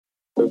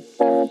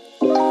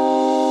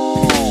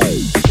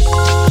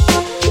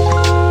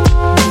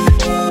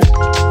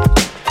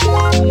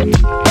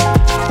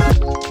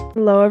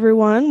Hello,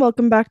 everyone.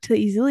 Welcome back to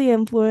Easily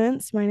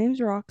Influenced. My name's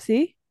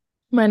Roxy,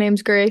 My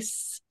name's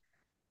Grace.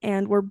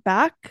 and we're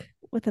back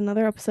with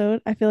another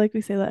episode. I feel like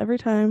we say that every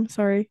time.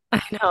 Sorry,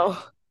 I know.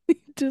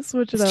 just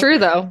switch it It's up. true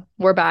though.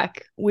 We're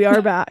back. We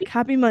are back.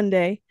 Happy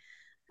Monday.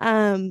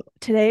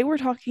 Today we're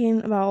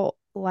talking about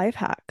life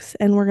hacks,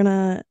 and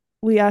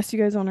we asked you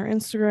guys on our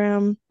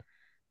Instagram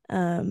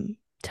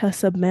to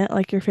submit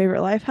like your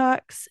favorite life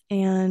hacks,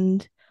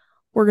 and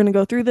we're gonna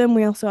go through them.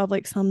 We also have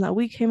like some that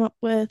we came up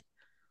with,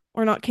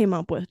 or not came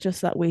up with,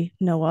 just that we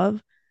know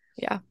of.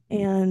 Yeah.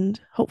 And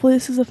hopefully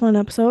this is a fun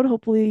episode.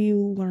 Hopefully you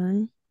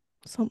learn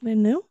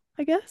something new,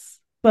 I guess.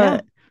 Yeah.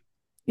 But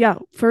yeah,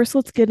 first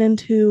let's get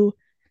into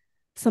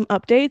some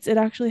updates. It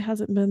actually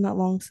hasn't been that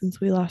long since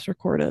we last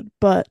recorded,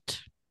 but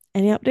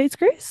any updates,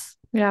 Grace?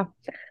 Yeah.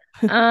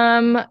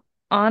 Um,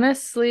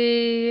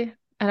 Honestly,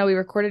 I know we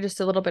recorded just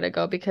a little bit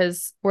ago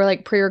because we're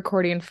like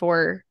pre-recording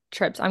for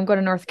trips. I'm going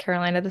to North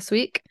Carolina this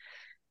week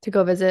to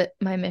go visit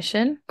my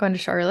mission, going to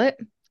Charlotte.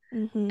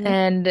 Mm-hmm.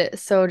 And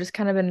so just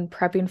kind of been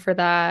prepping for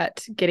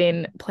that,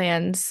 getting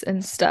plans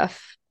and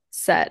stuff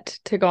set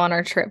to go on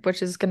our trip,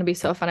 which is going to be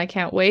so fun. I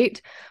can't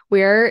wait.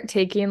 We're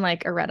taking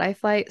like a red-eye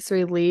flight, so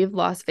we leave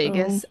Las Oh,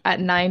 Vegas at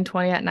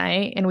 9:20 at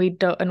night and we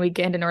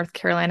get into North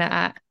Carolina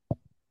at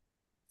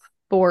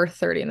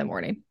 4:30 in the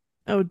morning.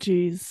 oh,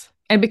 geez.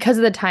 And because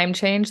of the time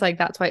change, like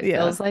that's why it Yeah,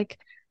 feels like,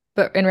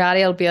 but in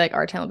reality it'll be like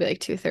our time will be like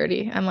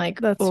 2:30. I'm like,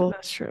 oh,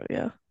 that's true.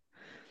 Yeah,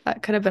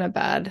 that could have been a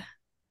bad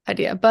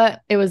idea,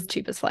 but it was the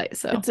cheapest flight,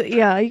 so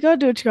yeah. You gotta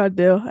do what you gotta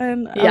do,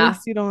 and at yeah.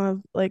 least you don't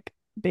have like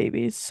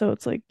babies, so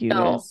it's like you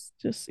No, guys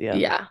just yeah.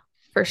 yeah,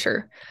 for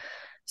sure.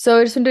 So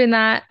I've just been doing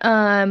that.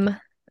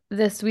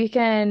 This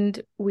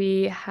weekend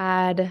we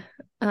had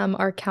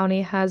our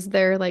county has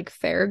their like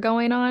fair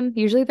going on.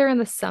 Usually they're in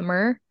the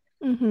summer.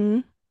 Mm-hmm.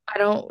 I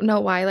don't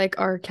know why like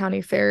our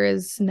county fair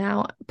is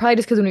now probably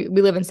just because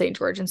we live in St.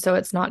 George and so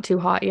it's not too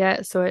hot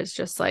yet. So it's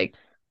just like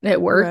it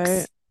Right.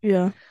 works.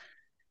 Yeah.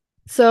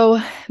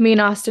 So me and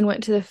Austin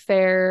went to the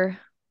fair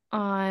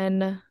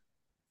on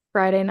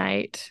Friday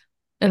night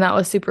and that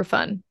was super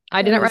fun.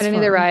 I That didn't ride is any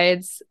of the fun.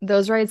 rides.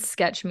 Those rides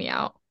sketch me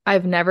out.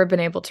 I've never been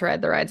able to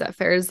ride the rides at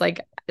fairs.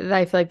 Like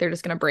I feel like they're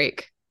just gonna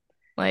break.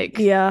 Like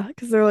Yeah,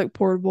 because they're like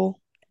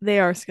portable. They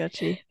are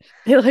sketchy.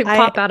 they like I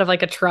pop out of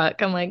like a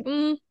truck. I'm like,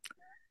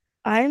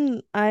 I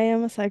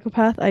am a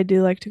psychopath. I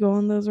do like to go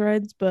on those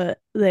rides, but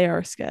they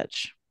are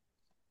sketch.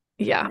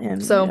 yeah.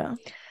 And So yeah.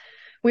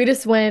 we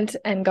just went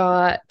and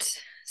got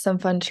some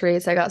fun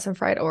treats. I got some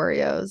fried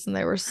Oreos and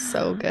they were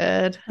so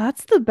good.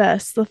 That's the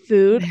best. The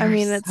food. They I were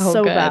mean, it's so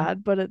so good.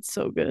 bad, but it's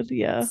so good.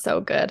 Yeah. So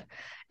good.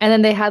 And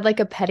then they had like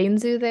a petting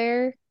zoo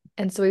there.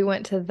 And so we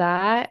went to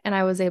that and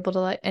I was able to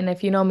like, and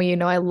if you know me, you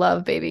know I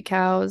love baby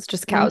cows,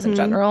 just cows in Mm-hmm.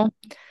 general.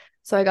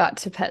 So I got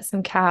to pet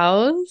some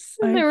cows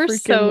and I they were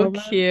freaking so love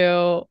it.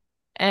 cute.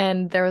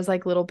 And there was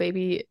like little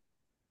baby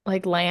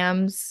like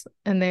lambs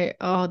and they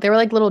were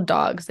like little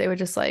dogs. They would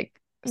just like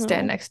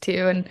stand Oh. next to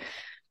you and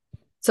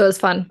so it was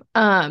fun.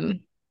 And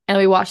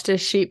we watched a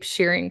sheep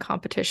shearing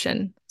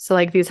competition. So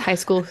like these high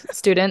school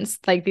students,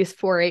 like these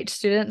 4-H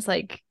students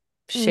like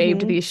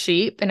shaved Mm-hmm. these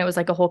sheep and it was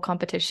like a whole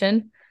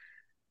competition.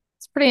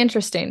 It's pretty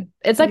interesting.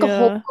 It's like a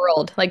whole Yeah.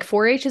 world. Like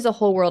 4-H is a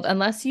whole world.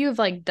 Unless you've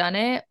like done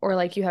it or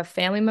like you have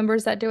family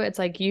members that do it, it's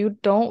like you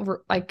don't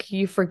like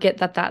you forget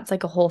that that's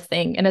like a whole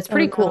thing. And it's Oh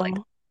pretty cool. Like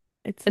no.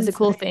 It's it's a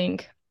cool insane.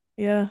 thing.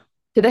 Yeah.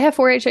 Did they have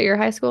 4-H at your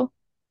high school?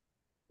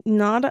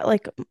 Not at,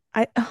 like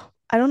I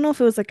I don't know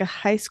if it was like a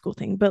high school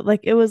thing, but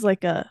like it was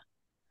like a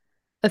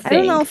A I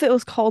don't know thing. if it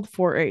was called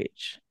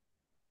 4-H,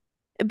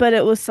 but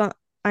it was some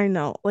I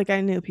know, like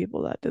I knew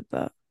people that did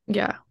that.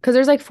 Yeah. Because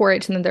there's like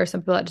 4-H and then there's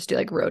some people that just do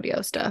like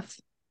rodeo stuff.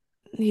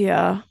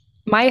 Yeah.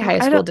 My high I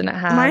school don't didn't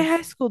my have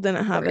high school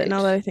didn't have it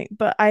now that 4-H. I think,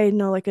 but I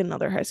know like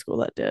another high school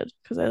that did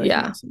because I like know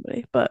Yeah.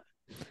 somebody. But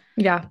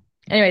Yeah.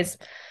 Anyways,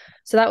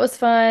 so that was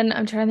fun.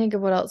 I'm trying to think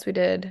of what else we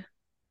did.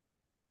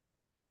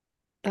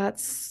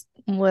 That's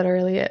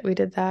literally it. We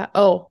did that.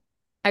 Oh,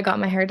 I got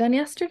my hair done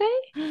yesterday.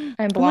 I'm oh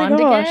my blonde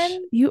gosh,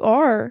 again. you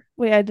are.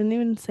 Wait, I didn't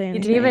even say You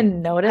didn't anything. even I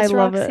notice,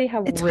 love it. Roxy?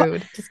 How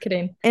rude. Just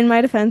kidding. In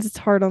my defense, it's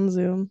hard on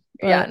Zoom,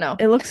 Yeah, but no.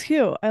 it looks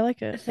cute. I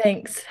like it.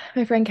 Thanks.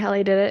 My friend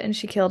Kelly did it and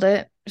she killed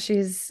it.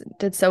 She's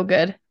did so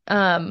good.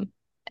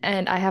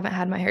 And I haven't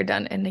had my hair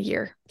done in a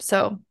year.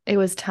 So it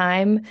was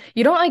time.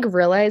 You don't like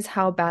realize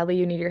how badly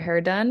you need your hair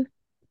done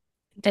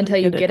Until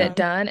you until you get it get it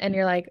done. done and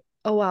you're like,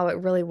 oh wow, it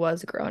really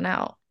was grown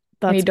out.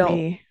 And you That's don't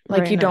me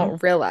like right you now.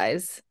 don't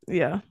realize.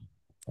 Yeah.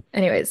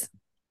 Anyways,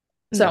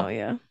 No, so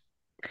yeah.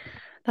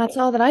 that's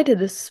all that I did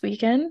this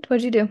weekend.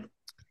 What'd you do?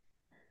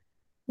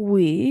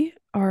 We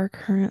are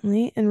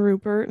currently in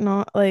Rupert,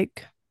 not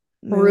like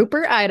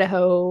Rupert, moved.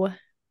 Idaho.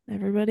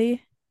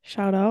 Everybody,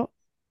 shout out.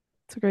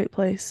 It's a great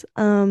place.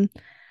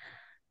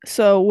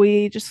 So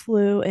we just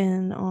flew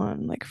in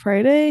on like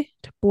Friday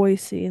to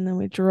Boise and then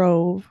we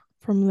drove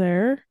from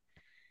there.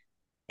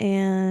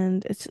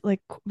 And it's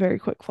like very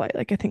quick flight,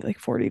 like I think like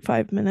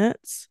 45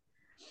 minutes.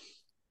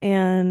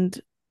 And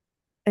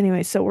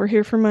anyway, so we're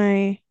here for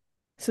my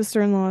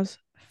sister-in-law's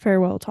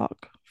farewell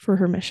talk for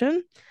her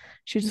mission.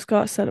 She just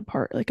got set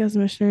apart like as a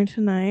missionary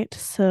tonight.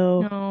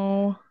 So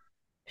No.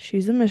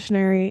 she's a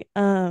missionary.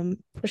 She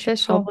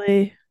Official.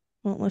 probably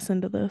won't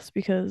listen to this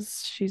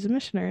because she's a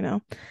missionary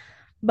now.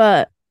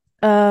 But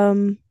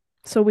um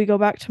so we go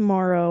back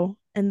tomorrow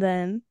and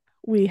then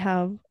we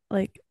have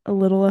like a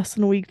little less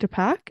than a week to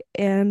pack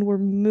and we're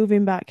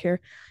moving back here.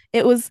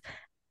 It was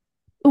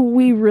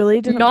we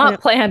really didn't plan.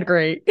 Not planned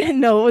great.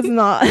 No, it was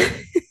not.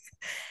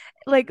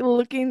 Like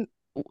looking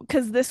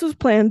because this was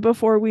planned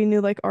before we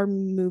knew like our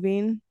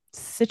moving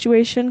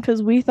situation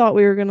because we thought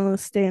we were gonna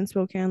stay in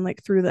Spokane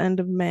like through the end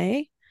of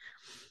May.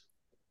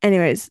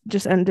 Anyways,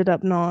 just ended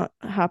up not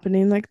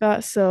happening like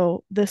that.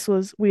 So this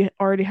was we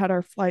already had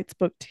our flights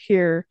booked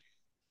here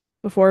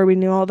before we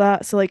knew all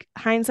that. So like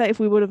hindsight, if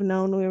we would have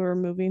known we were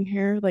moving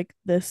here like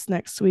this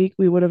next week,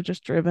 we would have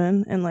just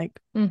driven and like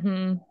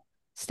Mm-hmm.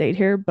 stayed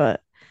here,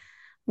 but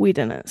we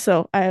didn't.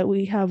 So I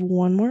we have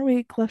one more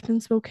week left in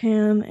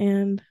Spokane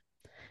and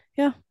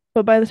yeah.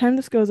 But by the time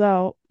this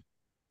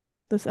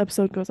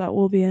episode goes out,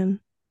 we'll be in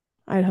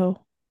Idaho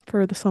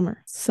for the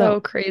summer. So So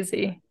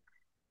crazy.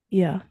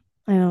 yeah,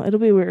 I know it'll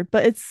be weird,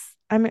 but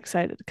I'm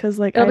excited because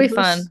like It'll be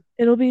fun.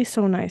 it'll be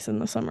so nice in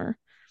the summer.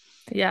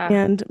 Yeah.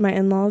 And my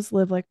in-laws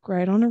live like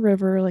right on a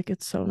river, like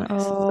it's so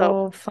nice. So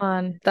Oh,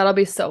 fun. That'll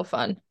be so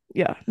fun.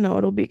 yeah, no,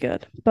 it'll be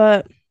good.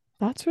 But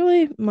that's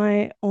really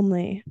my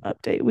only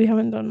update. We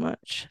haven't done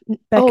much.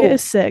 Beckett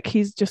is Oh, sick.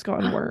 He's just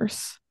gotten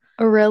worse.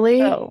 really?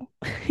 So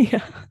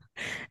yeah,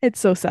 it's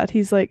so sad.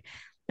 He's like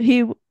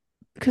he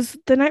because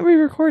the night we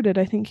recorded,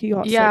 I think he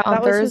got Yeah, sick.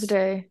 on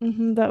Thursday.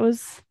 That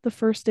was the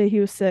first day he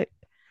was sick.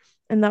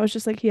 And that was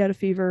just like he had a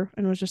fever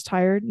and was just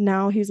tired.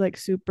 Now he's like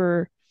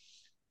super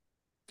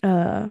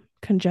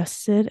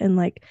congested and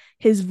like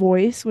his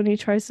voice when he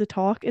tries to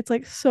talk, it's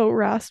like so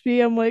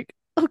raspy. I'm like,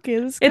 okay,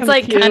 this is It's kind of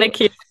like kind of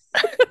cute.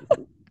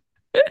 cute.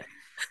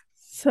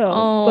 So,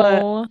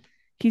 but Oh,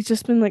 he's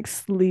just been like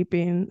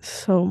sleeping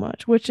so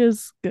much, which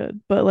is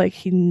good. But like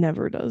he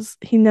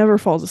never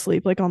falls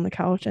asleep like on the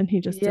couch and he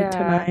just did yeah.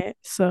 tonight.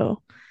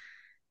 So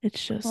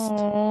it's just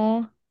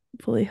Oh,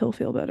 hopefully he'll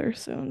feel better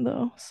soon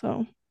though.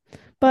 So,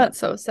 but that's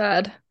so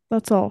sad.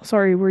 that's all.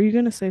 Sorry, were you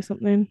gonna say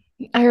something?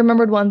 I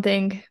remembered one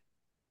thing.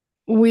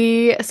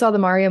 We saw the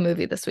Mario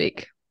movie this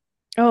week.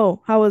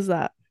 Oh, how was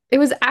that? It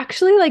was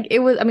actually like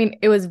I mean,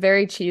 it was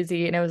very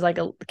cheesy and it was like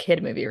a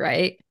kid movie,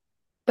 right?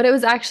 But it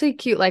was actually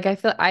cute. Like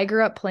I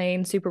grew up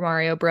playing Super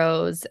Mario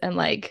Bros. And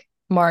like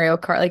Mario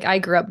Kart. Like I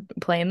grew up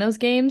playing those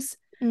games.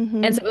 And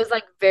Mm-hmm. so it was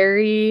like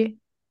very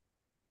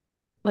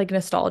like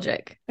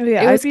nostalgic. Oh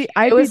yeah, It was it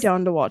I'd be was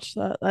down to watch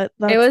that. it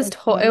That was sounds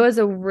to it fun. was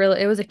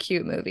it was a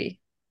cute movie.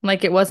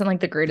 Like it wasn't like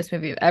the greatest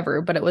movie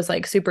ever, but it was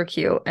like super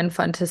cute and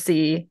fun to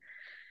see.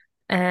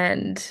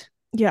 And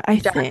Yeah, I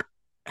Jack think.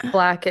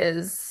 Black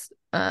is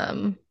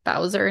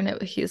Bowser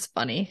and he's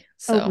funny.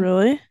 Oh So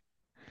really? I don't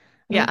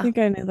yeah. think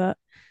I knew that.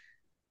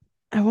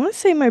 I want to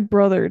say my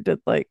brother did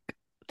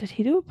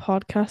he do a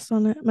podcast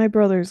on it? My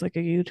brother's like a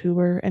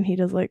YouTuber and he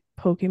does like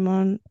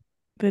Pokemon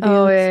Oh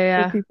videos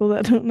yeah, for yeah. people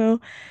that don't know.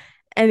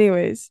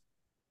 Anyways,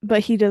 but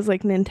he does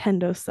like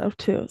Nintendo stuff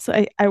too.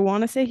 So I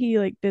want to say he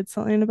like did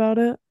something about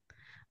it,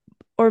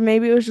 or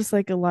maybe it was just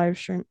like a live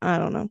stream. I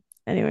don't know.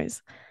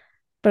 Anyways,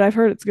 but I've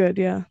heard it's good.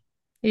 Yeah,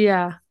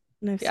 Yeah.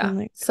 and I've Yeah. seen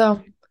like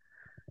So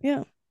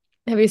yeah.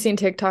 have you seen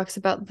TikToks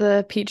about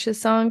the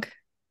Peaches song?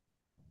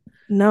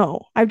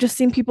 No, I've just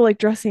seen people like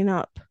dressing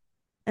up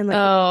and like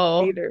going to the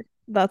Oh, theater.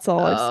 That's all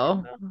I've seen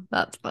oh, though.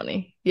 that's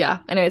funny. Yeah.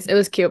 Anyways, it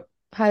was cute.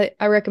 I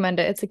recommend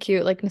it. It's a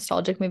cute, like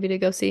nostalgic movie to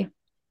go see.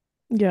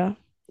 Yeah.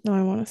 No,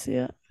 I want to see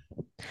it.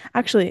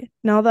 Actually,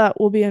 now that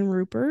we'll be in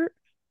Rupert,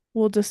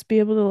 we'll just be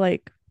able to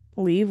like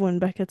leave when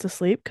Beckett's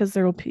asleep because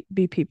there will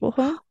be people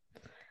home.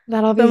 So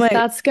I'm like,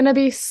 That's gonna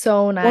be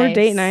so or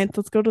date nice. nights.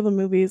 Let's go to the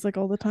movies like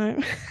all the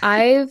time.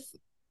 I've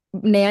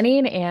Nanny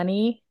and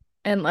Annie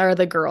and are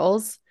the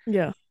girls.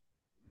 Yeah.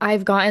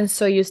 I've gotten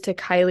so used to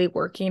Kylie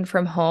working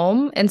from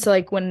home. And so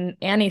like when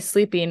Annie's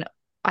sleeping,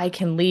 I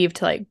can leave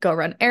to like go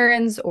run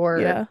errands or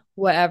Yeah.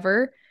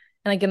 whatever.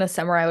 And like in the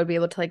summer, I would be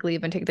able to like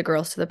leave and take the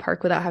girls to the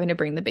park without having to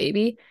bring the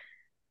baby.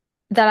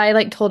 That I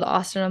like told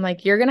Austin, I'm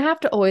like, you're gonna have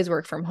to always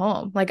work from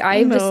home. Like Oh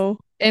I just no.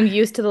 am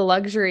used to the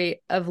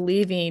luxury of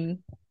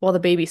leaving while the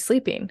baby's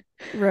sleeping.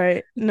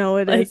 Right. No,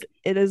 Like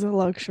it is a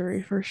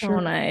luxury for so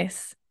sure.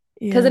 nice.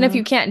 Because then if Yeah.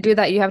 you can't do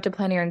that, you have to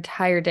plan your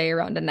entire day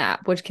around a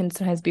nap, which can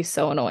sometimes be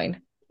so annoying.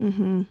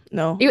 Mm-hmm.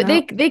 No, They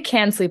now they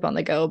can sleep on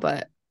the go,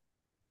 but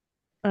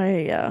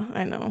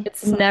I know.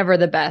 it's So, never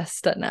the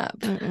best at nap.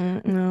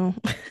 no. No,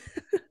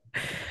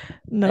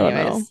 no.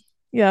 Anyways,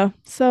 Yeah.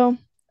 So,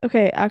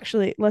 okay,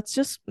 actually, let's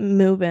just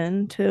move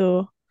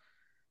into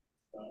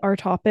our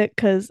topic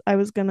because I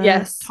was gonna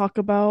yes. talk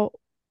about,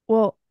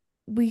 well,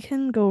 we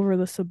can go over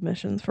the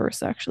submissions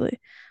first, actually.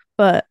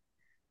 But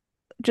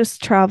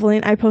just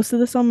traveling, I posted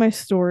this on my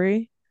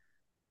story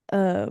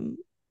um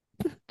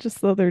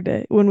just the other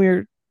day when we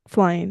were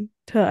flying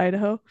to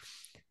Idaho.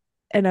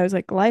 And I was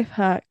like, life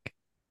hack,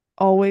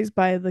 always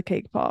buy the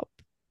cake pop.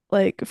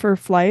 like for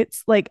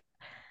flights. Like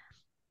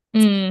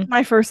Mm,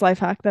 my first life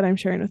hack that I'm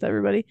sharing with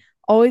everybody.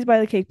 Always buy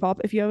the cake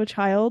pop. If you have a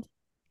child,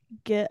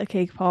 get a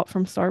cake pop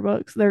from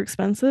Starbucks. They're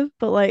expensive,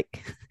 but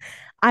like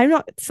I'm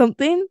not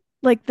something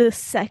like the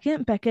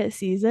second Beckett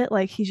sees it,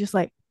 like he's just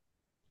like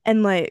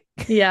and like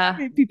yeah.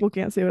 people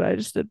can't see what I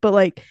just did, but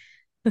like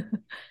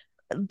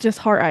just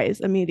heart eyes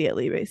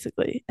immediately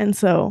basically. And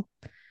so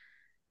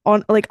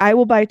on like I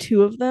will buy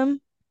two of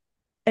them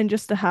and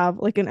just to have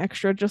like an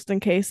extra just in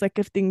case like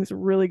if things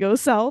really go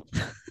south.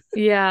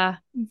 Yeah.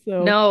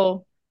 So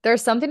No,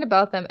 there's something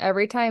about them.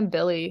 Every time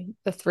Billy,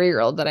 the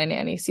 3-year-old that I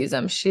nanny, sees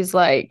them, she's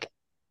like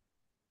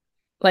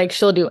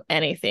she'll do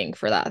anything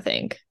for that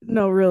thing.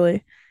 no,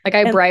 really. Like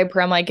I And bribe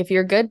her. I'm like, if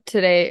you're good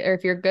today, or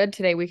if you're good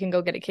today, we can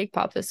go get a cake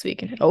pop this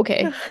week. And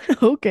okay.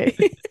 okay.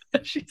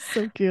 She's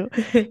so cute.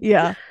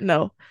 Yeah,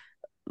 no.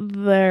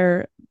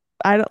 They're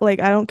I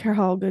don't care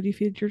how good you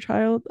feed your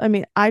child. I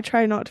mean, I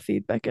try not to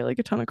feed Beckett like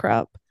a ton of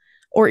crap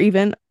or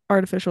even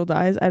artificial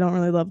dyes. I don't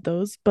really love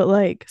those, but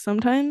like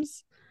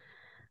sometimes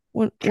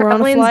when we're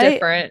on a Caroline's flight,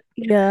 different.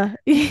 yeah,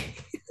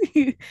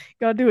 you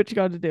gotta do what you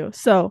gotta do.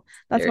 So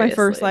that's my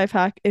first Seriously. life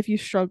hack. If you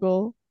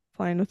struggle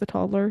flying with a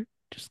toddler,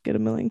 just get a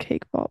million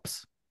cake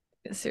pops.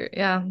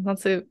 Yeah,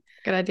 that's a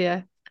good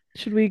idea.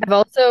 Should we? I've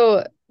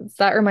also,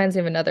 that reminds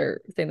me of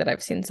another thing that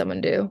I've seen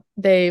someone do.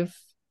 They've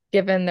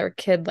given their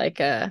kid like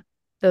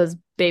those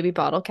baby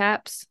bottle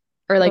caps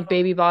or like Oh,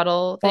 baby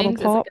bottle bottle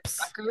things. It's like a pops.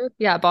 sucker.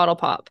 Yeah, bottle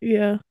pop.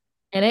 Yeah.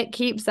 And it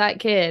keeps that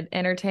kid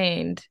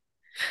entertained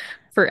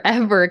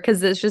forever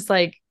because it's just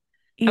like,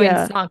 I mean, it's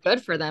Yeah. not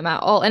good for them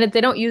at all. And if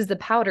they don't use the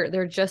powder,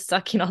 they're just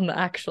sucking on the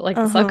actual, like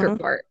the sucker Uh-huh.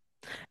 part.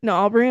 No,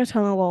 I'll bring a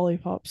ton of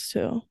lollipops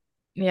too.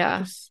 Yeah.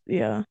 Just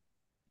yeah.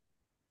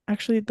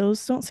 Actually,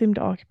 those don't seem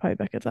to occupy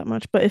Beckett that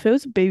much. But if it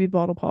was a baby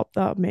bottle pop,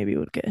 that maybe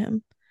would get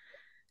him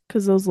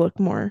because those look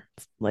more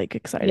like Yeah.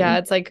 exciting.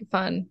 It's like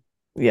fun.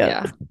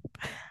 Yeah.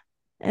 Yeah.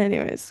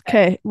 Anyways,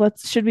 okay.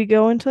 Let's should we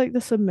go into like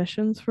the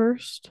submissions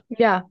first?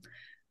 Yeah.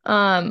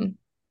 Um,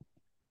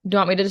 do you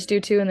want me to just do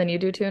two and then you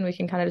do two and we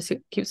can kind of just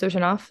keep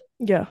switching off?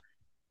 Yeah.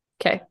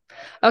 Okay.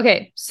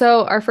 Okay.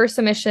 So our first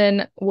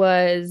submission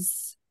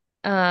was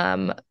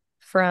from,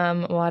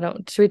 well, I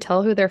don't, should we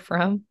tell who they're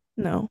from?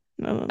 No.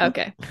 No. No. No.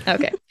 Okay.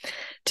 Okay.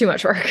 Too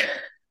much work.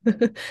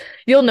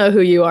 You'll know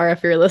who you are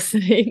if you're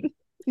listening.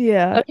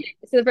 Yeah. Okay.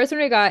 So the first one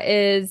we got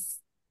is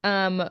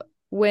um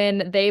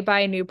when they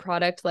buy a new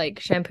product like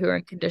shampoo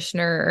or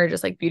conditioner or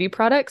just like beauty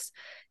products,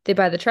 they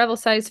buy the travel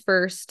size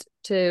first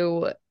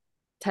to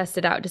test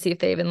it out to see if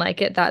they even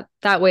like it.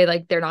 That way,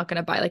 like they're not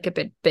gonna buy like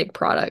a big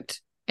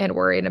product and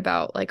worrying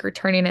about like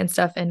returning and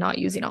stuff and not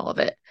using all of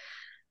it.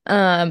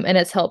 And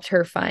it's helped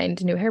her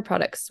find new hair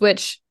products,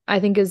 which I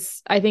think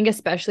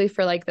especially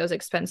for like those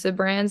expensive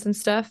brands and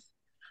stuff,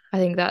 I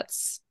think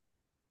that's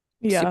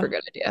Yeah. super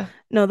good idea.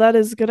 No, that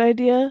is a good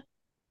idea.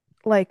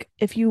 Like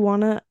if you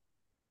wanna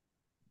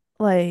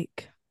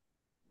like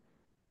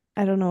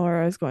I don't know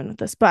where I was going with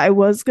this, but I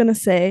was gonna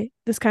say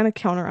this kind of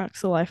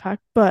counteracts the life hack,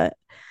 but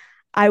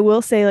I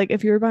will say like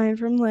if you're buying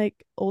from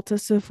like Ulta,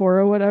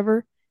 Sephora,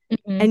 whatever,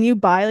 Mhm. and you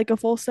buy like a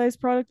full size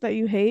product that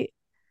you hate,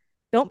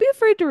 don't be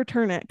afraid to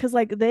return it because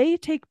like they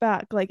take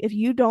back like if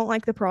you don't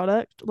like the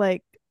product,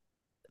 like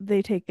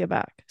they take it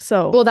back.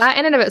 So Well, that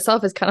in and of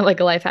itself is kind of like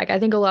a life hack. I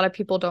think a lot of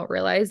people don't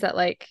realize that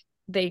like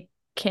they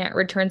can't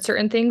return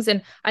certain things.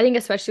 And I think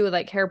especially with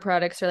like hair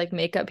products or like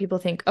makeup, people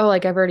think, oh,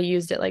 like I've already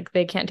used it, like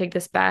they can't take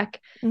this back.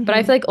 But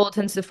I mhm. feel like Ulta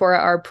and Sephora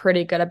are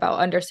pretty good about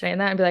understanding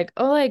that and be like,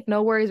 oh, like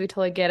no worries, we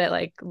totally get it.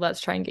 Like let's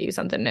try and get you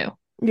something new.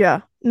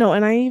 Yeah. No,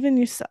 and I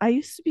used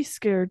to be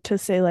scared to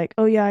say like,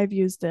 "Oh yeah, I've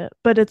used it."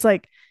 But it's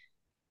like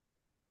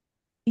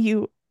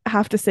you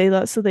have to say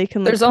that so they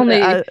can like There's put it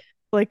only at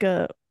like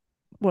a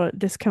what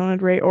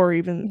discounted rate or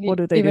even what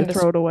do they do? even just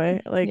Throw it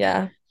away. Like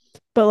yeah.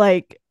 but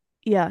like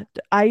yeah,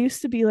 I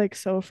used to be like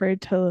so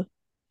afraid to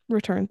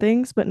return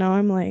things, but now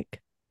I'm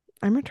like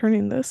I'm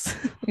returning this.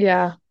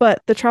 Yeah.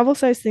 But the travel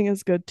size thing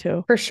is good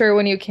too. For sure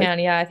when you Like can.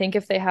 Yeah, I think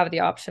if they have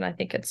the option, I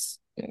think it's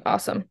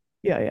awesome.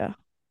 yeah, yeah,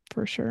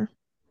 for sure.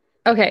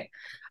 Okay.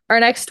 Our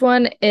next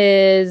one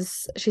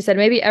is she said,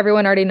 maybe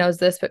everyone already knows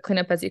this, but clean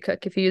up as you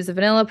cook. If you use the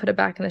vanilla, put it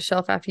back in the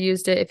shelf after you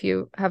used it. If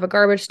you have a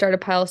garbage, start a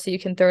pile so you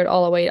can throw it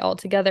all away all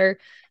together.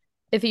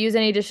 If you use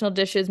any additional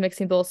dishes,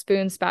 mixing bowls,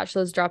 spoons,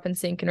 spatulas, drop in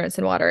sink and rinse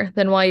in water.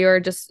 Then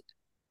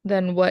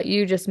what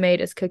you just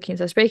made is cooking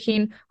slash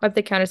baking. Wipe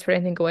the counters, put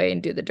anything away,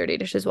 and do the dirty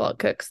dishes while it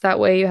cooks. That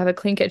way you have a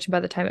clean kitchen by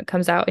the time it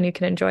comes out and you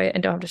can enjoy it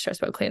and don't have to stress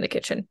about cleaning the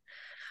kitchen.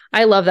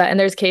 I love that. And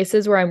there's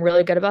cases where I'm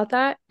really good about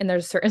that. And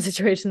there's certain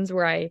situations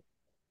where I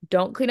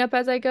don't clean up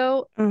as I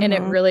go. And it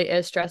Uh-huh. really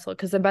is stressful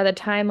because then by the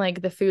time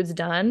like the food's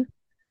done,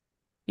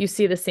 you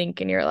see the sink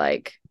and you're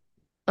like,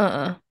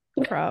 uh-uh.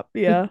 Crap.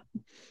 Yeah.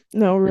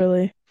 No,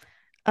 really.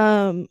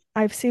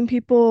 I've seen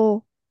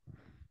people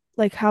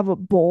like have a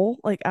bowl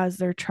like as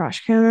their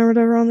trash can or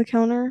whatever on the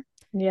counter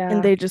and Yeah.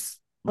 they just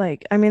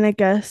like I mean I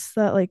guess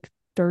that like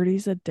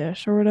 30's a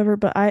dish or whatever,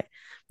 but I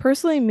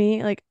personally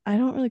me like I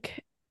don't really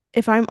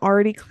if I'm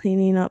already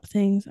cleaning up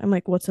things, I'm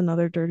like what's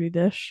another dirty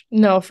dish?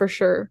 No, for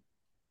sure.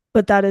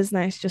 But that is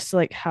nice just to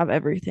like have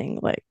everything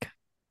like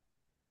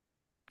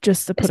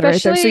just to put it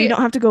right there. So you Especially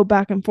don't have to go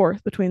back and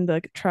forth between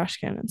the trash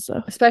can and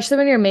stuff. especially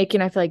when you're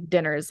making, I feel like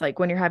dinners, like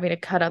when you're having to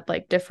cut up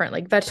like different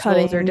like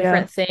vegetables or Cutting, yeah.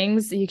 different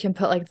things, you can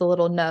put like the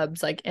little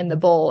nubs like in the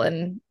bowl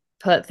and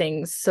put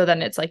things so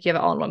then it's like you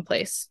have it all in one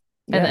place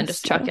and then Yes,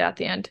 just chuck yeah. it at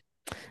the end.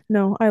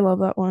 No, I love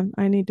that one.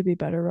 I need to be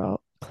better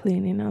about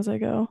cleaning as I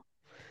go.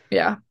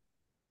 Yeah.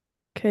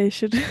 Okay,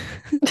 should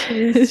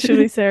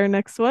we say our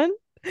next one?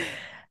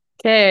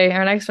 Okay,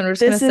 our next one, we're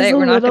just gonna This say is it. a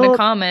We're not gonna little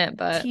comment,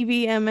 but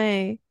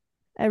TVMA.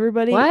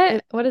 Everybody,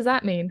 what? What does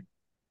that mean?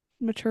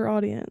 mature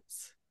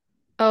audience.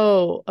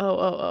 Oh, oh,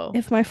 oh,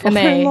 If my oh.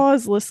 MA father-in-law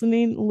is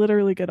listening,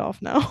 literally get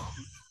off now.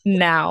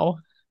 now.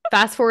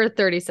 Fast forward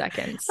 30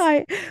 seconds.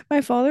 I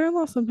My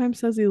father-in-law sometimes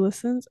says he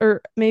listens,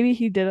 or maybe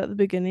he did at the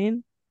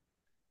beginning.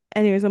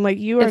 Anyways, I'm like,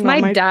 you are If not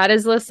my my dad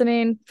is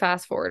listening,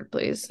 fast forward,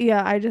 please.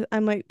 yeah,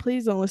 I'm like,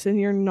 please don't listen.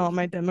 You're not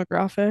my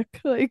demographic.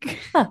 Like,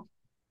 Huh.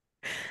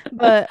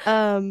 but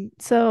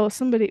so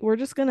somebody we're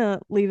just gonna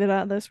leave it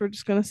at this. We're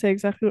just gonna say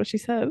exactly what she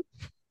said.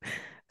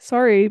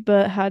 Sorry,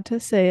 but had to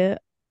say it.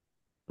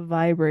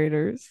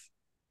 Vibrators.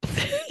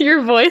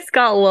 Your voice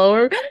got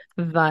lower.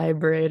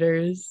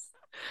 Vibrators.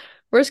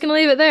 We're just gonna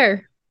leave it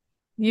there.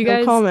 You No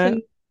guys comment.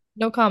 can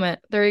no comment.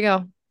 There you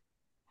go.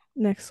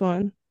 Next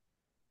one.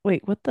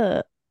 Wait, what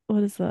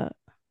is that?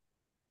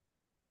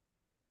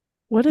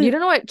 What You is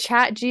don't know what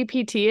Chat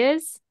GPT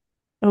is?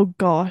 Oh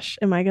gosh,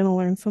 am I gonna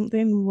learn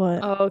something?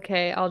 What? Oh,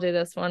 okay, I'll do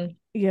this one.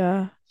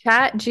 Yeah.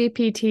 Chat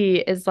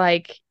GPT is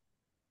like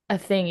a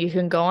thing you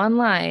can go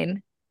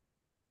online.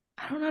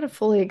 I don't know how to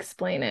fully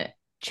explain it.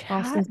 Chat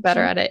Austin's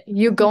better G. at it.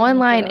 You I'm go gonna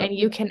look it online up. and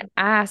you can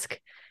ask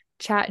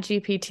Chat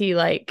GPT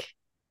like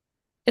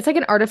it's like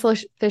an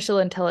artificial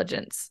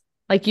intelligence.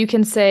 Like you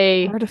can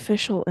say,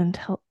 Artificial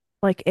intel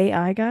like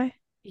AI guy?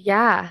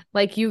 yeah,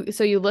 like you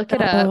look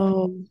it up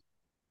Oh.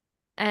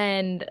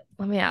 and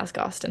let me ask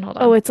Austin, hold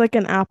Oh, on. it's like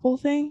an Apple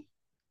thing?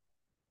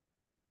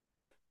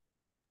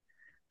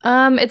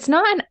 It's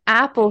not an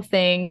Apple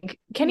thing.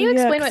 Can Oh you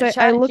yeah, explain because what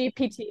I Chat look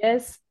GPT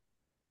is?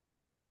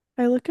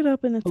 I look it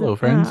up and it's an Hello,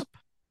 friends. app.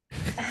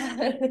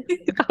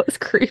 That was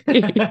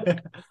creepy.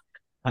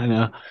 I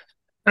know.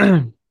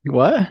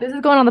 What? This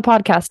is going on the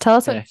podcast. Tell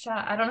us Okay. what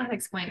chat. I don't know how to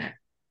explain it.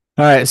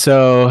 All right.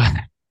 So,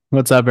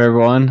 what's up,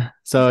 everyone?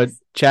 So,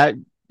 Just chat,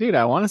 dude,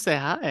 I want to say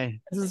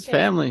hi. This is okay.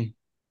 family.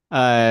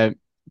 Uh,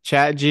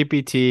 Chat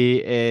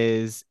GPT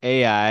is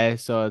AI,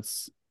 so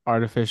it's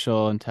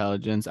artificial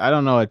intelligence. I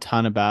don't know a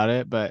ton about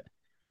it, but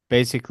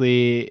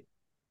basically,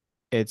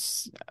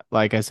 it's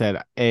like I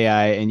said,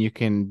 AI, and you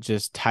can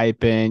just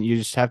type in, you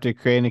just have to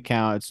create an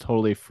account. It's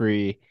totally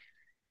free.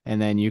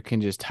 And then you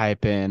can just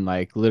type in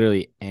like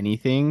literally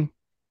anything.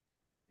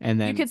 And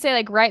You then could say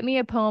like write me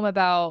a poem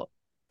about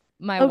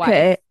my wife.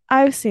 Okay,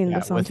 I've seen yeah,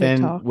 this on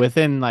within TikTok.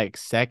 within like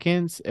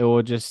seconds, it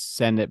will just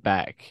send it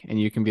back. And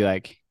you can be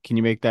like, can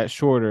you make that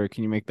shorter?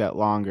 Can you make that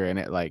longer? And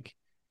it like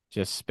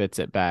just spits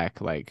it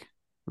back like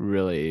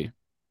really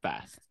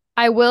fast.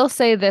 I will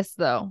say this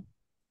though.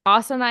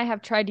 Austin and I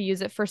have tried to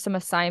use it for some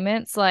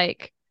assignments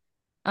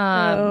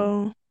um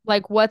Oh.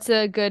 like what's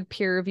a good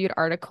peer-reviewed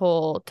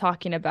article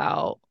talking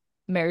about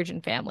marriage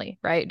and family,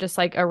 right? Just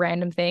like a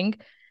random thing.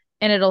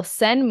 And it'll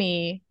send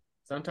me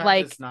Sometimes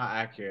like it's not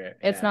accurate.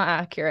 it's Yeah. not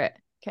accurate.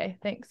 Okay,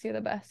 thanks. You're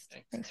the best.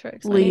 Thanks. Thanks for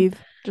explaining. Leave.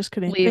 Just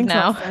kidding. Leave Thanks,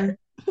 now. Austin.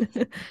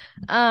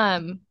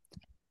 um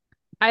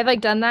I've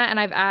like done that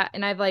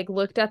and I've like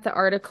looked at the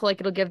article, like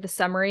it'll give the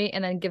summary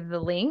and then give the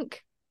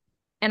link.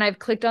 And I've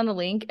clicked on the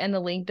link and the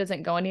link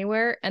doesn't go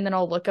anywhere. And then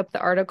I'll look up the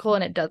article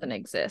and it doesn't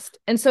exist.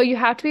 And so you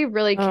have to be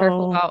really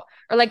careful Oh. about,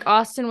 or like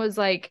Austin was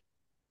like,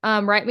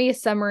 write me a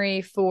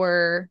summary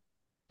for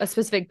a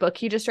specific book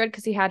he just read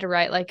because he had to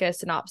write like a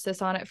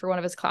synopsis on it for one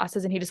of his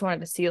classes and he just wanted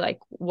to see like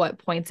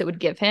what points it would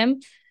give him.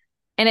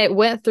 And it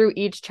went through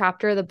each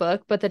chapter of the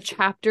book, but the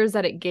chapters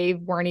that it gave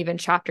weren't even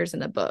chapters in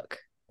the book.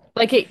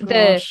 Like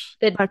Gosh,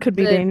 the that could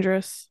be the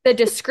dangerous. the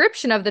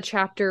description of the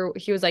chapter,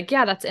 he was like,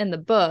 yeah, that's in the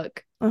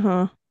book,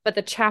 Uh-huh. but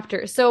the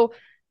chapter. So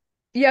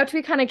you have to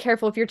be kind of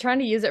careful if you're trying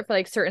to use it for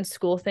like certain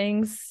school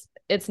things.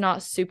 It's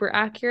not super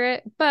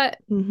accurate, but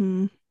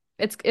Mm-hmm.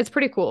 it's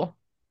pretty cool.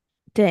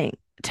 Dang.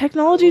 I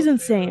Technology's will say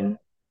insane.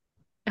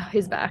 though, Oh,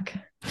 he's back.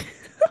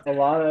 a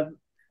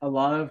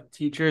lot of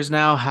teachers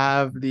now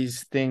have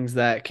these things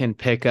that can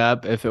pick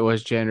up if it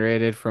was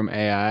generated from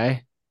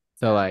AI.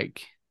 So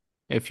like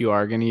if you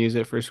are going to use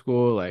it for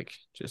school, like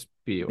just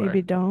be Maybe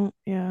aware. don't.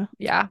 Yeah.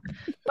 Yeah,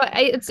 but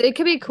it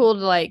could be cool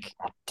to like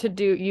to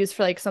do use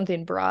for like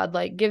something broad,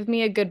 like give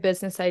me a good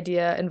business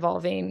idea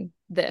involving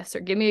this, or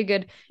give me a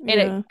good, and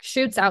it Yeah.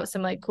 shoots out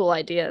some like cool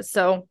ideas.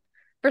 So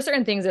for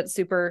certain things, it's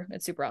super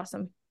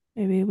awesome.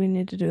 Maybe we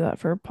need to do that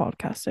for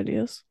podcast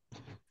ideas.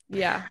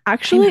 Yeah, I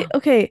Actually, know.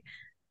 okay.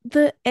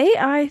 The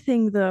AI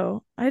thing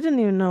though, I didn't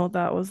even know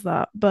that was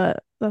that,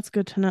 but that's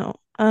good to know.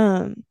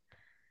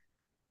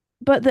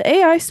 But the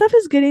AI stuff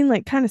is getting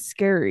like kind of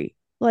scary.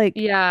 Like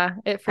Yeah,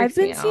 it I've freaks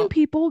me been seeing out.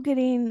 people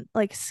getting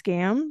like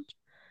scammed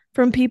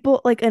from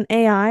people like an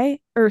AI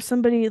or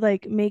somebody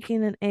like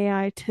making an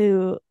AI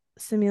to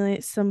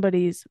simulate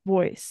somebody's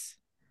voice.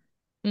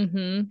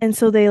 Mm-hmm. And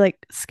so they like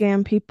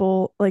scam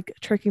people, like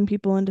tricking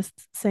people into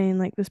saying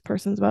like this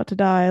person's about to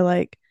die,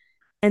 like,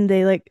 and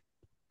they like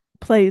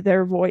play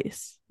their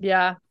voice.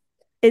 Yeah.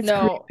 It's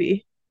No.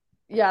 creepy.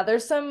 Yeah,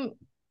 there's some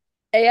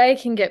AI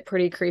can get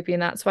pretty creepy,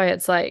 and that's why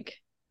it's like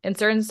in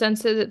certain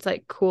senses it's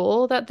like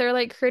cool that they're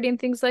like creating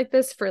things like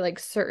this for like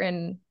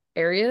certain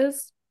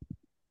areas.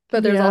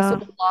 But there's also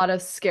Yeah, a lot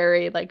of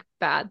scary, like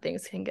bad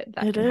things that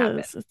it can happen.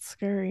 is. It's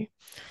scary.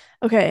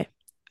 Okay.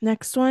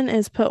 Next one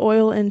is put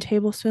oil in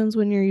tablespoons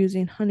when you're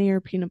using honey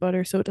or peanut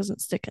butter so it doesn't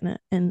stick in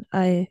it. And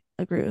I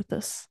agree with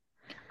this.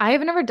 I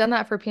have never done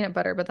that for peanut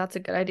butter, but that's a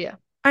good idea.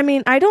 I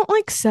mean, I don't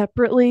like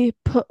separately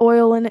put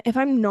oil in it. If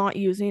I'm not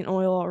using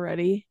oil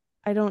already,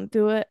 I don't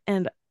do it.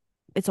 And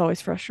it's always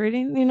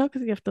frustrating,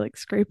 because you have to like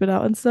scrape it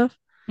out and stuff.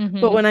 But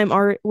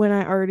Mm-hmm. when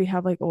I already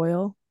have like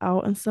oil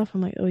out and stuff,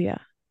 I'm like, oh yeah,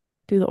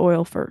 do the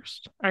oil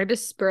first. I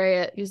just spray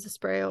it, use the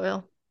spray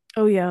oil.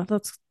 Oh yeah,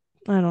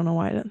 I don't know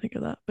why I didn't think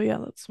of that, but yeah,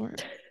 that's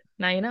smart.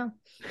 Now you know.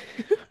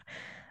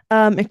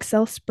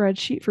 Excel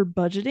spreadsheet for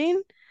budgeting.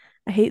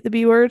 I hate the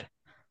B word.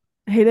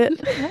 I hate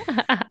it.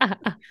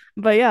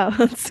 But yeah,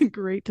 that's a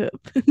great tip.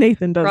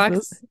 Nathan does Rox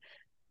this.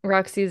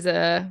 Roxy's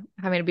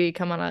having to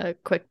become on a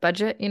quick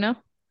budget,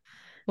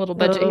 little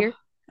budget Oh, here.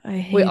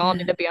 I We hate all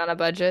need it. to be on a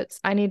budget.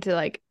 I need to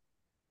like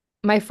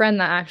my friend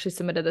that actually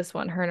submitted this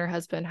one, her and her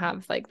husband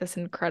have like this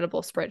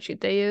incredible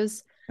spreadsheet they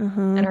use. Uh-huh.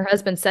 And her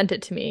husband sent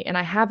it to me and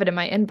I have it in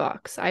my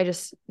inbox. I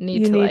just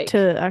need You to need like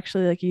to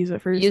actually like use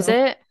it for use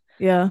yourself. it.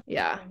 Yeah.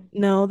 Yeah.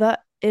 No, that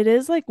it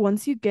is like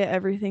once you get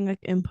everything like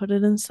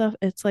inputted and stuff,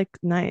 it's like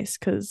nice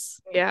because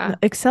Yeah.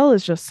 Excel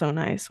is just so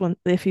nice when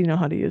if you know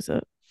how to use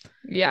it.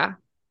 Yeah.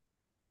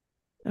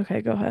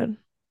 Okay, go ahead.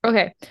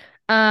 Okay.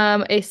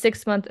 A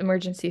 6-month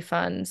emergency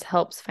funds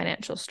helps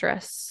financial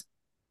stress.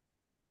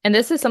 And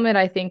this is something that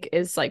I think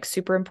is like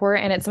super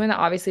important. And it's something that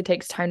obviously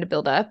takes time to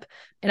build up.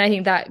 And I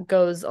think that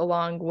goes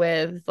along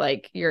with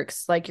like your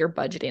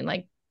budgeting.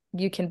 Like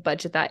you can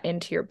budget that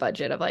into your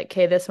budget of like,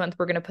 okay, this month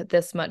we're going to put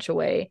this much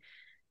away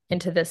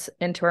into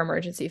our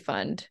emergency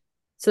fund.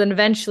 So then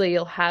eventually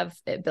you'll have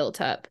it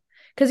built up.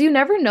 Because you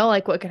never know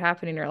like what could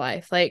happen in your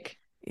life. Like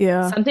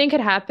Yeah. something could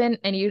happen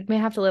and you may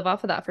have to live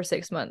off of that for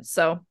 6 months.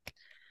 So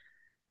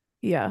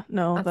Yeah,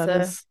 no,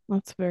 that's a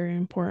that's very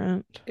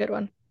important. good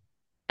one.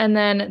 And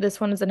then this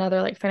one is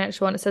another like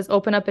financial one. It says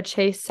open up a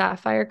Chase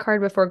Sapphire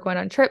card before going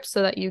on trips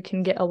so that you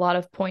can get a lot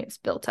of points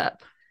built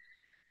up.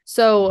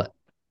 So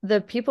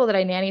the people that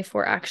I nanny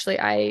for actually,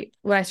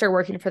 when I started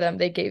working for them,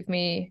 they gave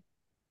me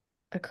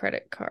a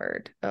credit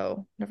card.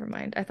 Oh, never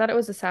mind. I thought it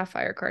was a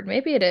Sapphire card.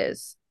 Maybe it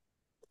is.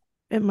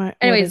 What is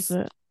Anyways,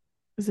 it?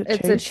 Is it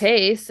it's a Chase?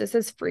 Chase. It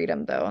says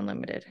Freedom though,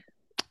 unlimited.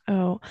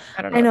 Oh,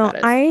 I don't know I what know. that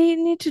is. I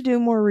need to do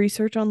more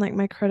research on like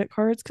my credit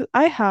cards because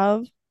I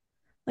have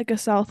like a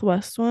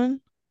Southwest one,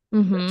 a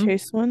Mm-hmm.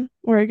 Chase one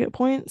where I get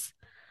points.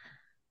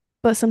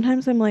 But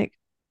sometimes I'm like,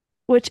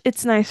 which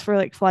it's nice for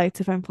like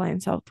flights if I'm flying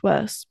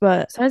Southwest,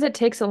 but Sometimes it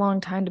takes a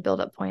long time to build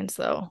up points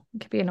though.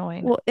 It can be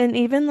annoying. well, and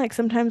even like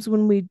sometimes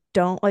when we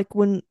don't like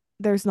when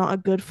there's not a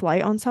good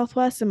flight on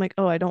Southwest, I'm like,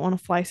 oh, I don't want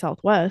to fly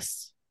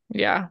Southwest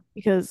Yeah.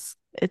 because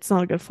it's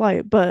not a good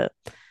flight. But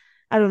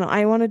I don't know.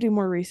 I want to do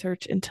more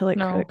research into like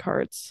credit No.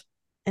 cards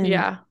and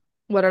Yeah.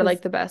 What are because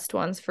like the best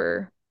ones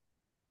for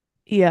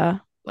yeah,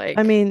 I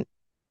like mean,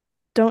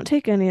 don't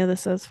take any of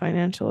this as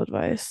financial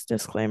advice,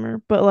 disclaimer,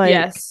 but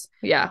yes.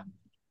 Yeah.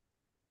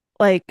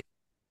 like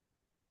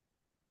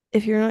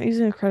if you're not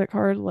using a credit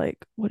card, like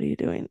what are you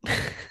doing?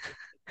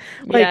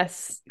 Like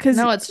Yes. because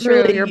No, it's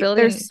true. You're really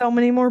there's building. so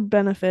many more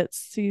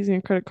benefits to using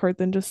a credit card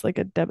than just like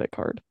a debit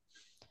card.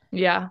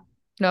 Yeah.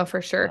 No,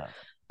 for sure.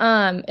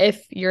 Uh,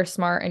 If you're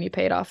smart and you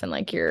pay it off and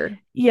like you're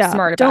yeah,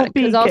 smart about it. don't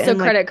Because be also getting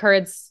like credit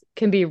cards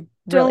can be really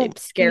don't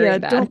scary yeah,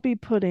 and bad. don't be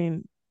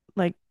putting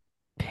like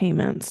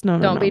payments. No,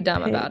 no, Don't be no.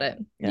 dumb Pay. about it.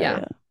 Yeah, Yeah.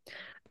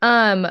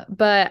 yeah.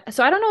 But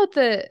so I don't know what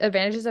the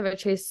advantages of a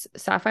Chase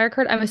Sapphire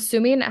card. I'm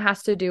assuming it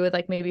has to do with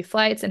like maybe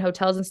flights and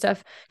hotels and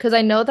stuff. Because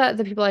I know that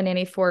the people I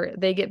nanny for,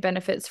 they get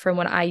benefits from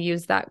when I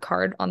use that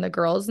card on the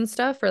girls and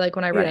stuff, or like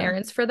when I run Yeah.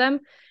 errands for them.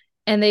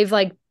 And they've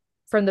like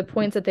from the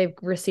points that they've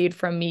received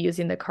from me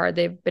using the card,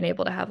 they've been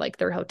able to have like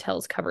their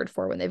hotels covered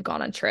for when they've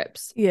gone on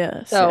trips. Yes,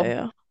 yeah, So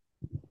yeah.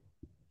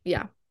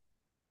 yeah.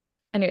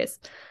 Anyways,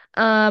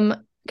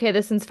 okay,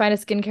 this one's find a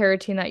skincare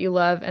routine that you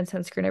love and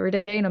sunscreen every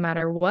day, no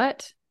matter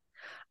what.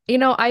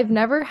 I've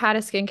never had a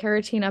skincare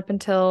routine up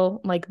until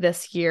like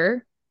this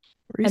year.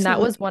 And that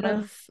Recently, was one yeah.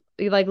 of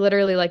like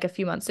literally like a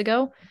few months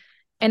ago.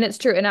 And it's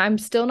true. And I'm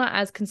still not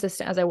as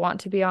consistent as I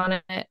want to be on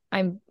it.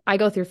 I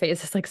go through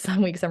phases. Like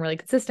some weeks I'm really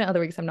consistent, other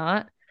weeks I'm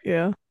not.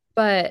 Yeah.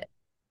 But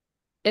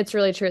it's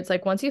really true. It's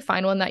like once you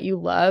find one that you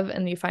love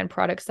and you find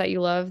products that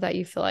you love that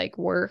you feel like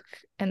work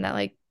and that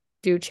like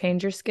do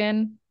change your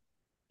skin,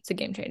 it's a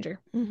game changer.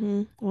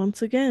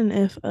 Once again,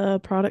 if a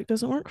product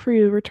doesn't work for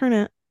you, return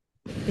it.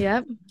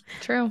 Yep.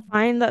 True.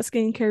 Find that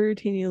skincare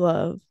routine you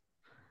love.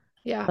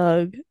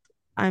 Yeah.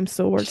 I'm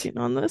still working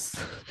on this.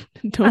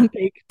 Don't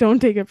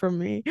take it from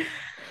me.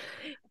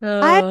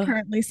 I Oh,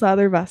 currently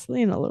slather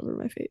Vaseline all over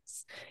my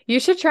face. you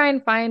should try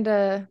and find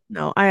a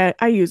No,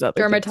 I use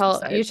other things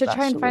You besides should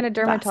try and find a Vaseline.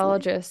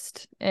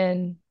 dermatologist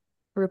in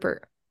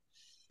Rupert.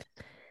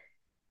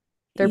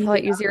 They're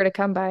probably Yeah, easier to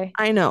come by.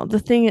 I know. The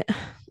thing,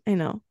 I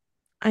know.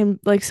 I'm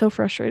like so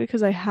frustrated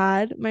because I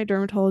had my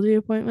dermatology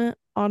appointment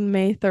on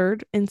May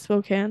 3rd in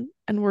Spokane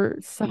and we're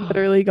So,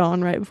 literally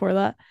gone right before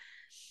that.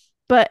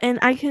 But and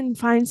I can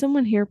find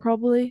someone here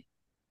probably,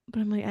 but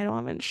I'm like I don't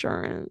have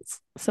insurance,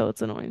 so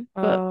it's annoying.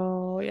 But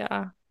oh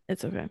yeah.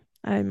 it's okay.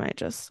 I might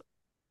just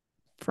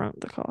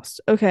front the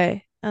cost.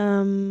 Okay.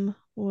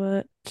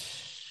 What?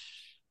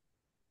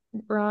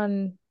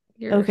 Ron,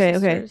 your Okay,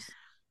 okay. sisters.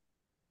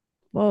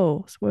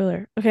 Whoa,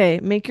 spoiler. Okay,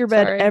 Sorry. make your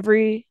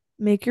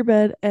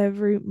bed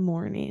every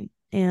morning.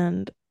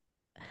 And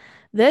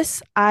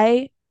this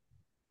I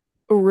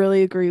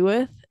really agree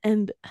with.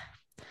 And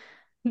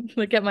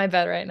Look at my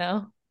bed right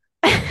now.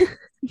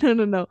 no,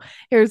 no, no.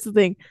 Here's the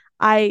thing.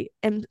 I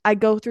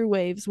go through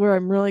waves where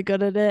I'm really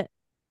good at it,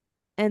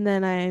 and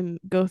then I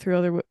go through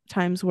other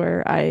times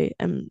where I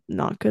am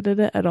not good at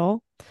it at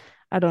all.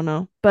 I don't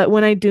know. But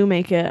when I do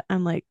make it,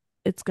 I'm like,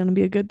 it's gonna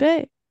be a good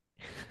day.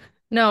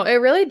 No, it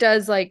really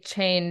does like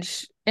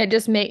change. It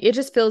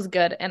just feels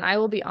good. And I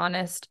will be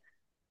honest,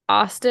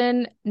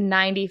 Austin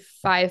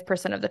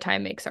 95% of the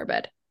time makes our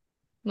bed.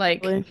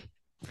 Like, Really.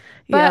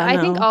 but Yeah, I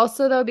think no.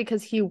 also though,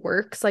 because he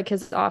works, like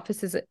his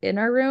office is in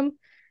our room.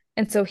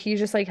 And so he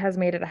just like has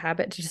made it a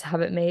habit to just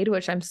have it made,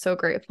 which I'm so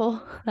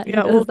grateful that he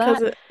Yeah, well, does because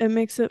that. it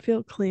makes it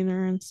feel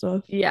cleaner and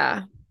stuff.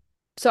 Yeah.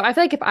 So I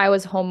feel like if I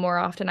was home more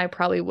often, I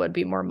probably would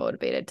be more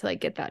motivated to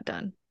like get that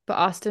done. But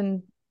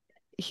Austin,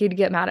 he'd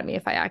get mad at me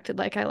if I acted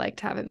like I like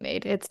to have it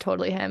made. It's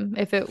totally him.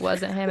 If it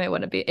wasn't him, it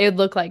wouldn't be. It would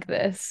look like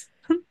this.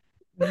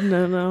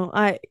 No, no.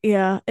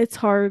 Yeah, it's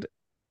hard,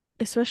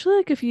 especially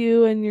like if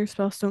you and your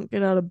spouse don't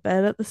get out of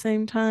bed at the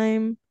same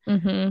time.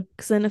 Mm-hmm.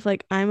 Because then if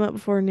like I'm up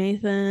before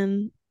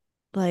Nathan,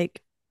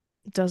 like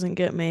doesn't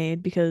get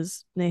made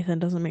because Nathan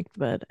doesn't make the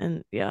bed.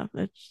 And yeah,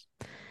 but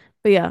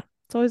yeah,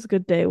 it's always a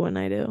good day when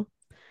I do.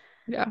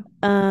 Yeah.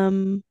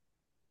 Um,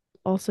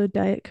 also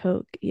Diet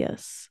Coke.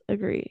 Yes,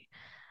 agree.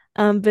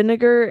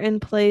 Vinegar in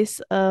place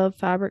of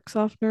fabric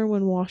softener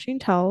when washing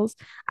towels.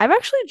 I've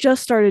actually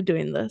just started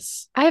doing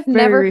this I've very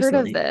never heard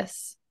of recently.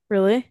 this.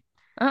 Really?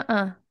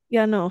 Uh-uh.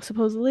 Yeah, no,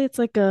 supposedly it's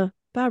like a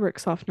fabric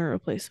softener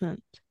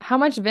replacement. How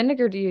much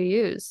vinegar do you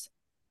use?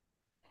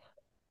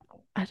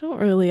 I don't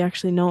really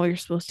actually know what you're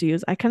supposed to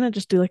use. I kind of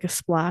just do like a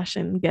splash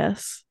and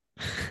guess.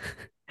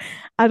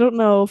 I don't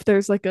know if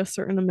there's like a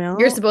certain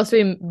You're amount. supposed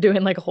to be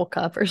doing like a whole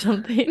cup or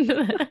something.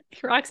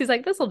 Roxy's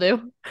like, this'll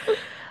do.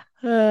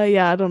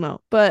 Yeah, I don't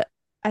know, but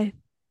I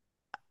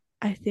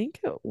I think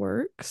it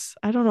works.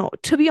 I don't know.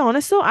 To be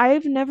honest though,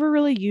 I've never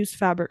really used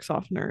fabric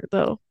softener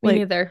though. Me Like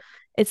neither.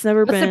 it's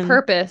never What's the been,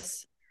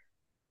 purpose?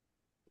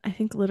 I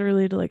think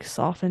literally to like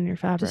soften your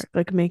Just, fabric,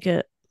 like make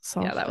it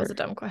yeah, that was softer. a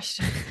dumb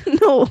question.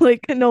 No,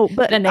 like no,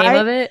 The name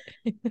of it?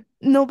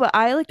 but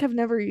I like have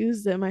never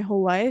used it my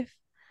whole life.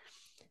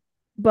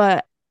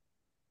 But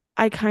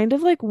I kind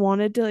of like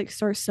wanted to like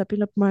start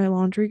stepping up my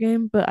laundry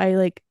game, but I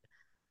like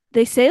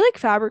they say like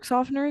fabric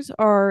softeners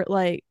are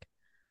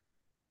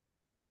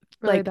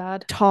Really like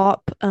bad.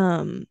 top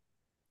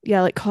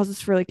yeah, like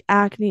causes for like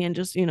acne and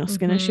just, skin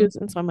Mm-hmm. issues.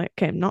 And so I'm like,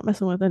 okay, I'm not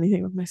messing with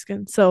anything with my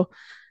skin. So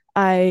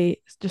I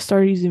just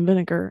started using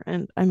vinegar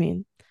and I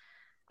mean,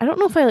 I don't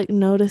know if I like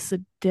notice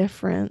a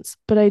difference,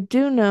 but I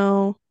do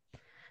know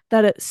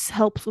that it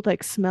helps with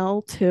like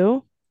smell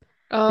too.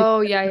 Like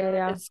Oh, yeah, yeah, vinegar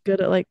yeah. is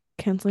good at like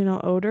canceling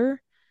out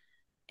odor.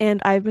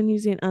 And I've been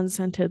using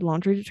unscented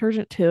laundry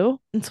detergent too.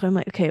 And so I'm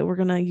like, okay, we're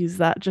gonna use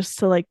that just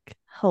to like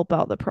help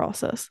out the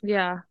process.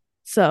 Yeah.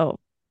 So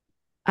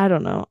I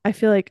don't know. I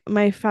feel like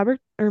my fabric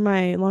or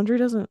my laundry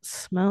doesn't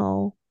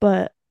smell,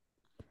 but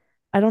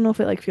I don't know if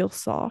it like feels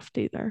soft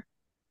either.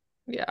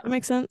 That Yeah.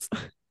 makes sense?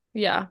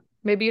 Yeah.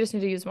 Maybe you just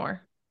need to use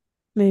more.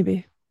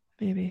 Maybe.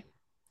 Maybe.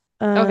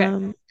 Okay.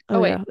 Oh Oh,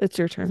 yeah, wait. it's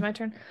your Is it turn. my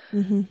turn?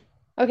 Mm-hmm.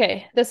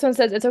 Okay. This one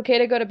says it's okay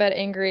to go to bed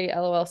angry.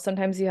 LOL.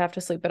 Sometimes you have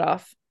to sleep it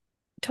off.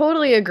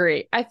 Totally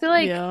agree. I feel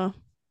like, Yeah.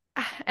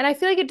 and I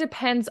feel like it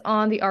depends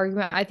on the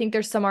argument. I think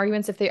there's some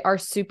arguments if they are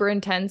super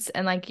intense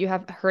and like you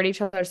have hurt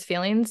each other's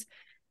feelings,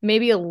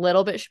 maybe a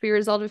little bit should be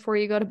resolved before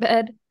you go to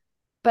bed.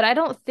 But I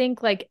don't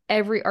think like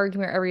every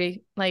argument,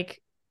 every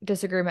like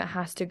disagreement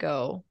has to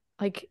go.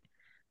 Like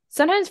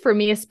sometimes for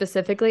me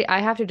specifically, I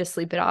have to just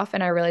sleep it off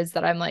and I realize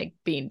that I'm like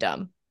being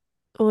dumb.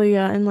 Well,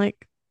 yeah, and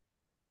like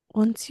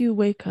once you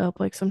wake up,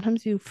 like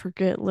sometimes you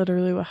forget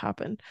literally what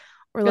happened.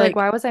 Or You're like, like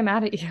why was I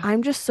mad at you?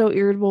 I'm just so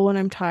irritable when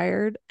I'm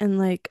tired and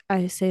like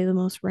I say the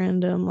most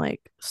random,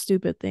 like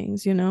stupid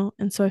things, you know?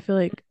 And so I feel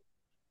like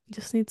you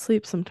just need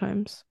sleep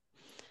sometimes.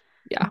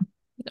 Yeah.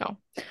 No.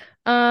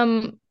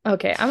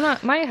 Okay. I'm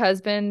not, my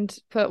husband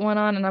put one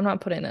on and I'm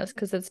not putting this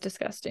because it's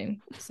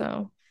disgusting.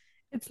 So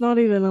It's not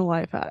even a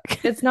life hack.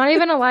 it's not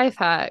even a life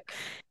hack.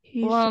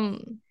 He's Well,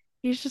 just,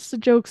 he's just a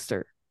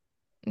jokester.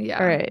 All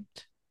yeah. right.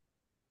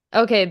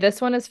 Okay,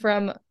 this one is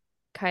from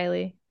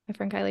Kylie, my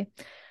friend Kylie.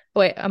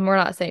 Wait, we're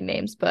not saying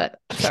names, but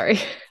sorry.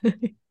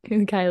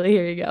 Kylie,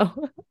 here you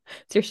go.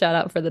 It's your shout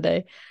out for the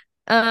day.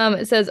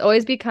 It says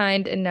always be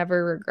kind and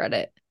never regret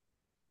it.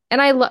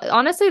 And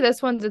honestly,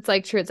 this one's it's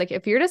like true. It's like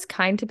if you're just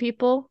kind to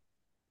people,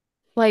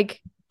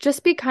 like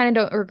just be kind and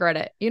don't regret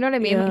it. You know what I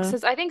mean? Like, Yeah.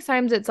 'cause I think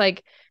sometimes it's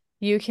like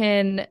you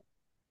can.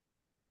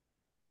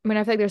 I mean,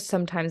 I feel like there's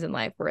some times in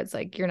life where it's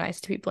like you're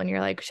nice to people and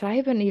you're like, should I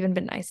have even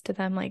been nice to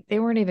them? Like they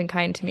weren't even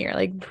kind to me, or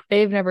like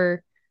they've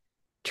never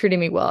treated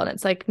me well. And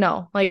it's like,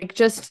 no, like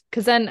just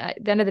because then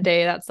at the end of the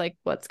day, that's like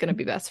what's gonna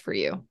be best for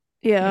you,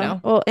 you Yeah.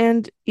 know? Well,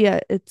 and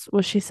yeah, it's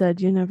what she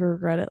said. You never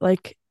regret it.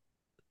 Like,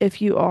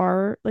 if you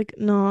are like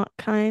not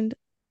kind,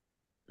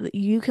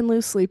 you can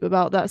lose sleep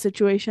about that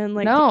situation,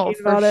 like No,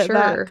 thinking for about it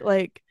back. sure.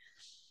 Like,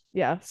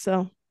 yeah.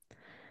 So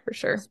For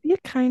sure. just be a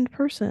kind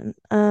person.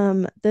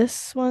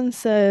 This one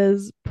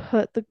says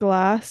put the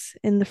glass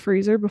in the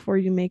freezer before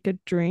you make a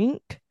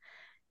drink.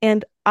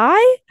 And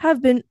I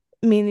have been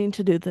meaning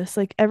to do this.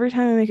 Like every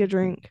time I make a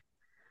drink,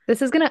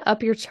 This is gonna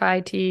up your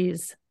chai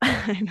teas.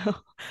 I know,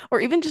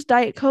 or even just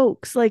Diet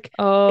Cokes. Like it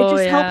Oh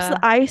just helps the yeah.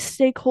 ice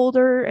stay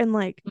colder and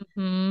like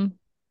Hmm.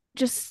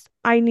 just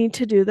I need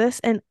to do this.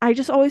 And I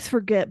just always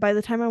forget by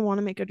the time I want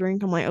to make a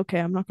drink, I'm like, okay,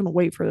 I'm not gonna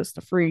wait for this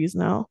to freeze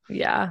now.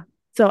 Yeah.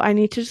 So I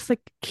need to just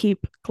like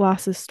keep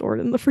glasses stored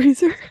in the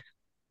freezer.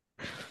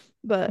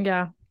 But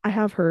Yeah. I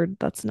have heard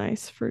that's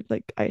nice for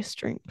like ice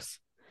drinks.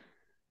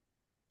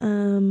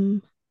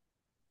 Um,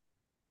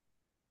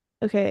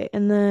 okay,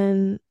 and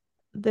then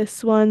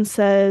this one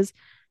says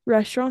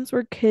restaurants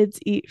where kids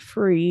eat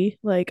free,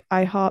 like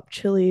IHOP,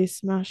 Chili's,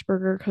 Smash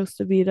Burger,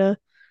 Costa Vida.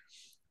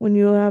 When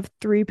you have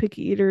three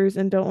picky eaters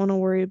and don't want to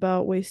worry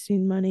about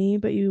wasting money,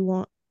 but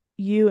you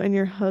and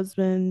your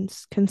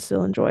husbands can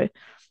still enjoy.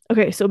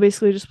 Okay, so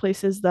basically just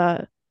places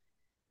that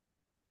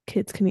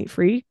kids can eat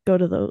free, go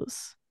to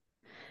those.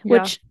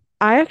 Yeah. Which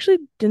I actually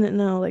didn't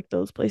know like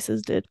those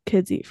places did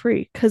kids eat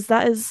free because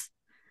that is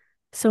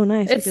so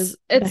nice because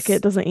Beckett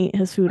It's doesn't eat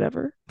his food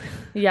ever.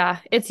 yeah,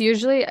 it's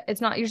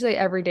not usually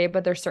every day,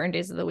 but there's certain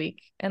days of the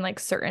week and like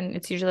certain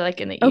it's usually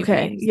like in the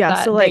Okay, evenings yeah, so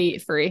that they like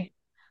eat free.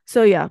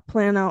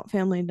 plan out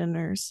family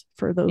dinners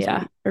for those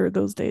Yeah. week or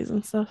those days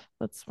and stuff.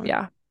 That's smart.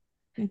 Yeah.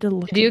 Need to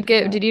look into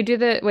that. Did you do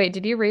the wait,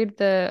 did you read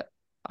the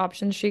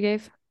options she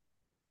gave?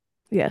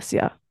 Yes,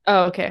 yeah.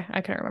 Oh, okay.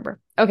 I couldn't remember.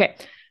 Okay.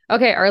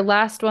 Okay, our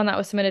last one that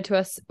was submitted to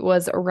us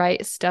was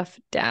write stuff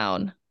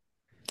down.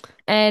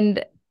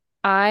 And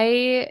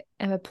I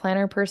am a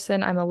planner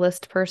person. I'm a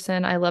list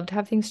person. I love to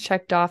have things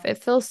checked off.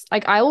 It feels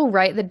like I will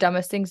write the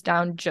dumbest things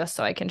down just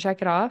so I can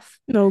check it off.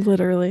 No,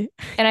 literally.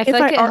 And I feel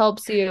If like I it are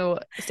helps you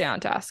stay on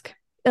task.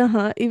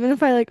 even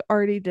if I like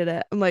already did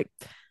it, I'm like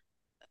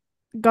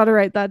gotta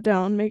write that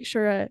down, make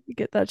sure I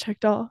get that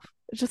checked off.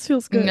 It just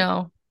feels good.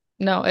 No,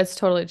 no, it's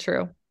totally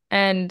true.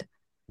 And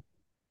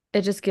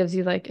it just gives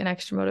you like an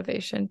extra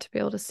motivation to be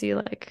able to see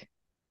like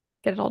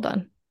get it all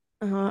done.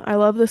 I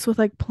love this with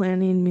like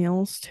planning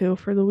meals too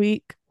for the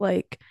week.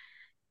 Like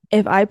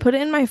if I put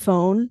it in my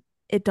phone,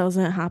 it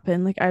doesn't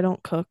happen. Like I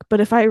don't cook.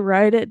 But if I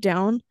write it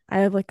down, I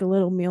have like a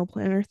little meal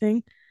planner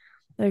thing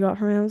that I got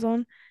from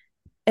Amazon.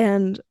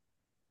 And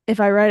if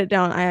I write it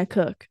down, I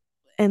cook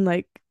and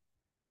like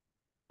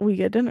we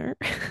get dinner.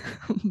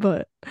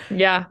 But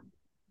Yeah,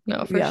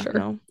 no, for yeah, sure.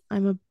 no,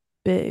 I'm a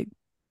big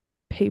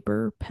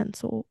paper,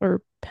 pencil,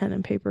 or pen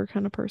and paper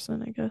kind of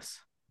person, I guess.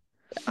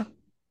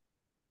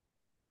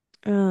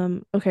 Yeah.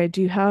 Okay,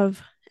 do you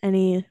have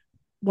any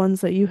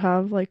ones that you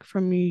have like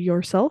from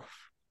yourself?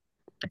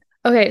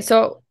 Okay,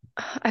 so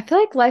I feel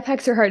like life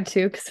hacks are hard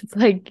too because it's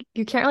like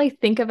you can't really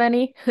think of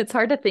any. It's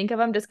hard to think of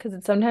them just because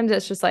it's sometimes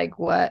it's just like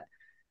what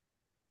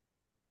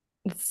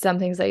it's some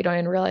things that you don't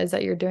even realize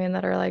that you're doing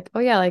that are like, oh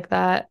yeah, like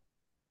that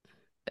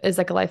is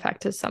like a life hack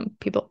to some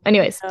people.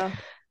 Anyways, Yeah.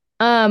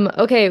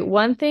 okay,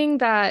 one thing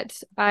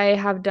that I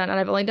have done, and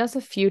I've only done this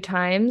a few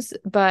times,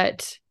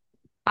 but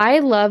I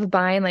love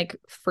buying like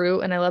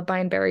fruit and I love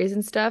buying berries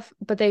and stuff,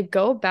 but they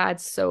go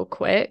bad so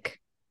quick.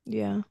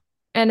 Yeah.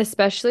 And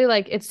especially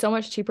like it's so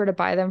much cheaper to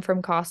buy them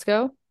from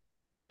Costco.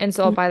 And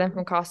so I'll buy them Mhm.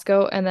 from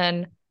Costco and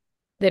then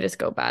they just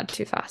go bad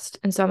too fast.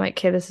 And so I'm like,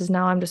 okay, this is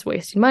now I'm just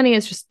wasting money.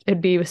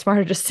 It'd be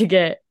smarter just to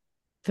get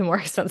the more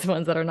expensive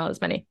ones that are not as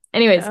many.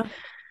 Anyways, Yeah.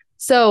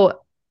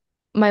 so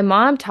my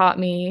mom taught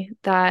me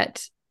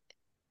that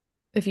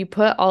if you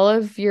put all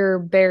of your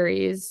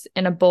berries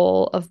in a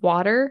bowl of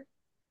water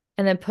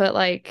and then put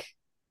like,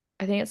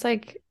 I think it's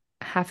like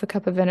half a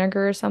cup of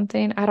vinegar or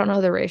something. I don't know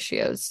the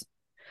ratios.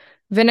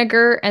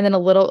 Vinegar and then a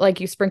little like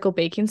you sprinkle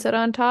baking soda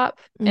on top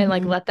and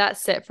like Hmm. let that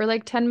sit for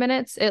like 10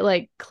 minutes. It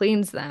like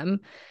cleans them.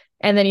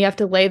 And then you have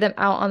to lay them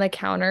out on the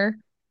counter.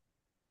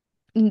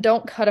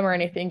 Don't cut them or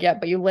anything yet,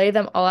 but you lay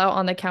them all out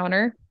on the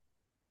counter.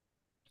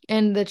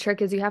 And the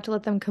trick is you have to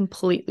let them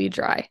completely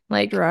dry.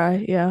 Like,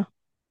 Dry. Yeah.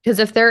 because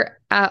if they're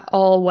at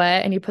all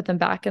wet and you put them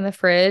back in the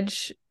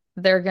fridge,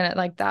 they're gonna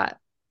like that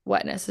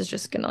wetness is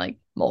just gonna like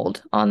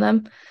mold on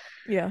them.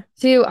 Yeah.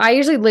 So I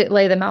usually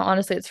lay them out.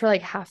 Honestly, it's for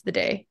like half the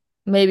day,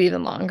 maybe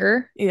even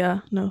longer.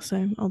 Yeah. No,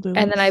 same. I'll do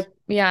And then this.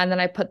 and then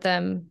I put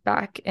them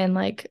back in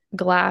like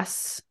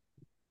glass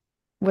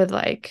with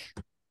like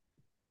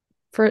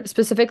For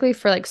specifically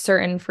for like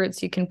certain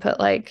fruits, you can put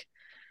like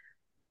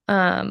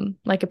a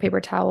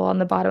paper towel on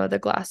the bottom of the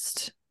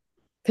glass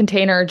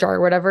container or jar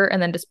or whatever,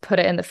 and then just put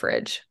it in the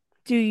fridge.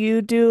 Do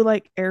you do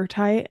like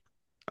airtight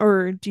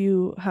or do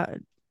you have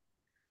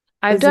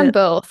I've is done it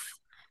both.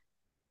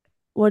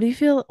 what do you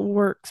feel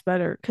works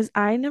better? Because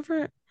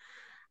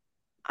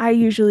I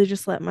usually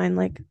just let mine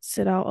like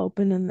sit out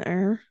open in the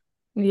air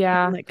in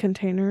Yeah. like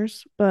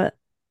containers, but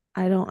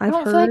I I've don't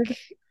feel heard like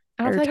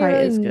I don't feel like I airtight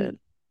really is good.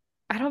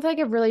 I don't feel like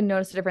I've really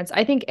noticed a difference.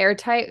 I think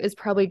airtight is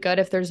probably good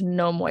if there's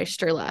no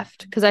moisture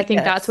left because I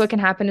think that's what Yes. can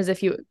happen is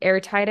if you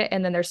airtight it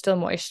and then there's still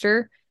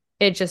moisture,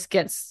 it just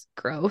gets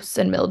gross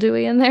and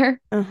mildewy in there.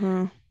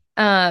 Uh-huh.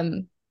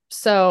 Um,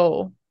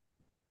 so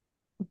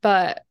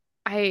but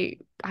I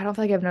don't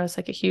feel like I've noticed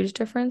like a huge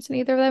difference in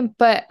either of them.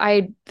 But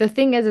the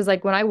thing is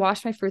like when I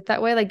wash my fruit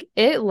that way, like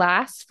it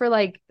lasts for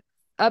like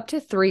up to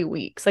 3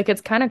 weeks. Like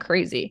it's kind of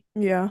crazy.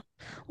 Yeah.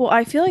 Well,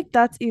 I feel like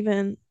that's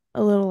even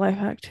a little life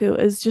hack too,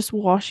 is just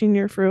washing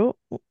your fruit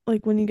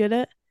like when you get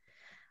it.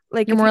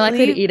 Like You're if more you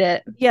likely to leave, eat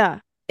it. yeah,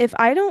 if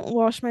I don't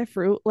wash my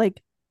fruit,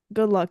 like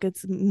good luck,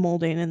 it's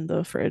molding in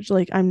the fridge.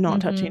 Like I'm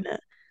not touching Hmm. it.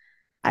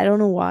 I don't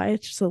know why.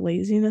 It's just a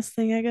laziness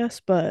thing, I guess,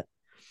 but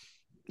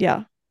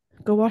yeah,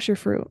 go wash your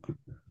fruit.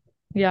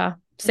 Yeah.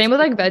 That's Same with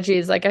like cool.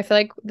 veggies. Like I feel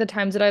like the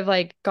times that I've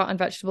like gotten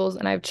vegetables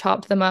and I've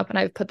chopped them up and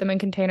I've put them in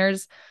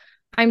containers,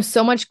 I'm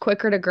so much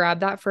quicker to grab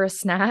that for a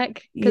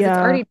snack because it's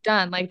Yeah. already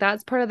done. Like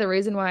that's part of the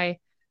reason why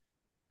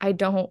I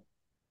don't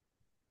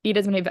eat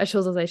as many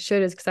vegetables as I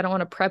should is because I don't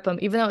want to prep them,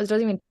 even though it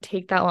doesn't even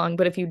take that long.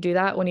 But if you do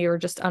that when you're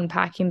just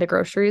unpacking the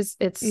groceries,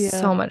 it's Yeah.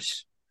 so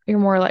much, you're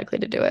more likely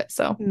to do it.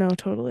 So, No,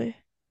 totally.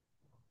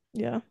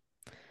 Yeah.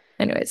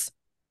 anyways,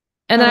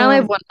 and then I only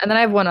have Um, one, and then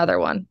I have one other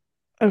one.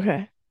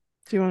 okay.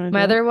 Do you want to My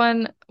do it? other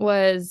one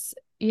was,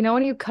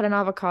 when you cut an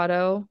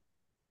avocado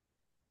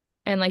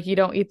and like you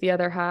don't eat the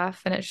other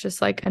half, and it's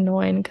just like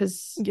annoying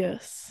because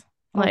Yes.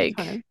 All the like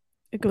time.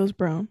 It goes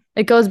brown.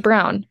 it goes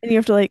brown. And you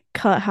have to like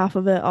cut half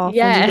of it off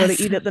when you go to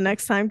Yes. eat it the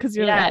next time because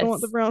you're like, I don't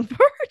want the Yes. brown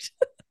part.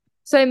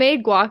 So I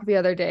made guac the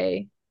other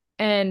day.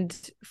 And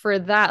for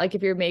that, like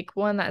if you make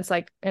one that's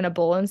like in a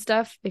bowl and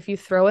stuff, if you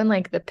throw in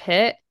like the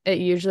pit, it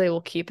usually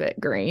will keep it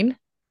green.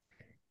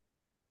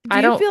 Do I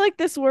you don't feel like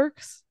this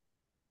works?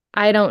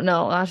 I don't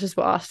know. That's just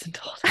what Austin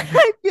told me.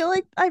 I feel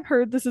like I've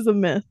heard this is a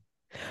myth,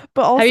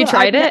 but Have also you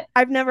tried it?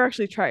 I've never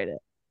actually tried it.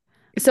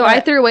 So I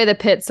But threw away the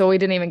pit, so we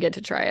didn't even get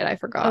to try it. I oh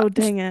forgot.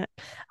 dang it.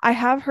 I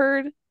have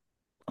heard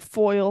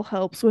foil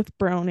helps with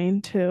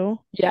browning too.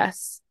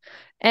 Yes. Like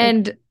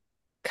And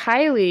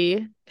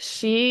Kylie,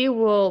 she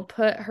will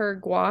put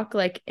her guac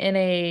like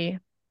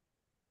in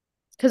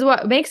because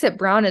what makes it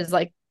brown is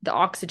like the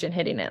oxygen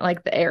hitting it,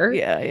 like the air.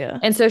 yeah, yeah.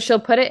 And so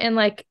she'll put it in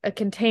like a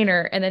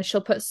container and then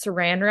she'll put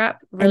saran wrap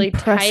And really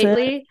press it.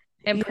 tightly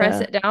and press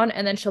Yeah. it down.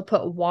 And then she'll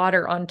put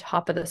water on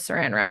top of the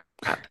saran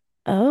wrap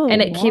Oh,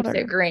 and it keeps it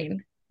water.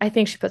 green. I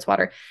think she puts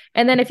water.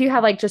 And then if you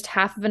have like just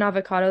half of an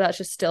avocado that's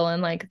just still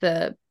in like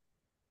the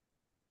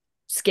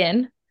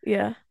skin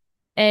Yeah.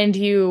 and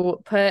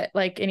you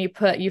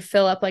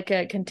fill up like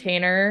a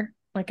container,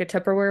 like a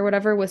Tupperware or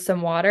whatever with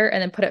some water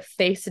and then put it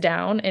face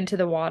down into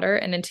the water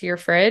and into your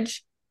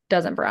fridge,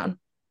 doesn't brown.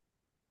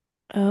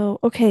 Oh,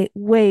 okay.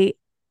 Wait.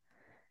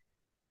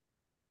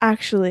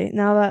 Actually,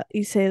 now that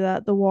you say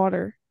that, the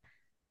water,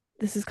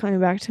 this is coming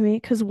back to me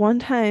because one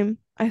time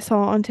I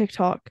saw on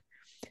TikTok,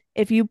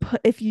 if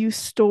you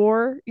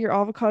store your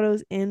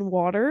avocados in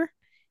water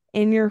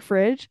in your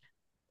fridge,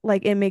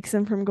 like it makes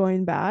them from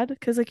going bad.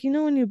 Because like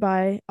when you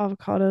buy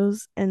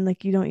avocados and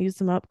like you don't use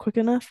them up quick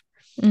enough.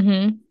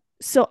 Mm-hmm.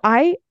 So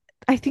I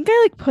think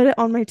I like put it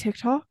on my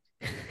TikTok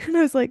and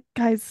I was like,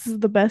 guys, this is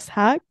the best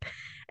hack.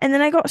 And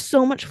then I got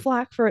so much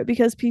flack for it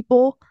because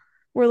people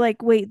were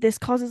like, wait, this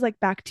causes like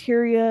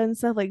bacteria and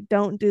stuff. Like,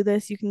 don't do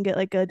this. You can get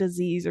like a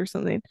disease or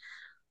something.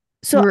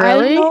 So I don't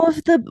Really? know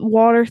if the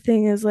water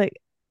thing is like,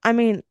 I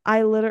mean,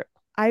 I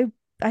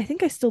I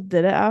think I still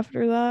did it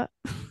after that.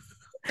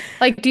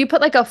 Like, do you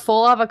put like a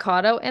full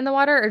avocado in the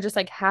water or just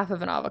like half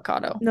of an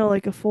avocado? No,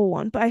 like a full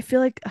one, but I feel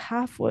like a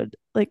half would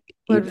like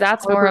Well, even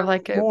that's more of harbor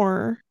like a,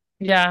 more.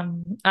 yeah,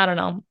 I don't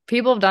know.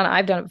 People have done it.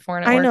 I've done it before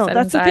and it I works. know I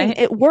that's didn't the thing.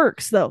 die. It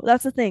works though.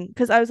 That's the thing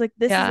because I was like,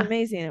 this is Yeah.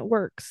 amazing. It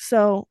works.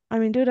 So I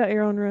mean, do it at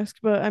your own risk.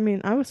 But I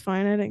mean, I was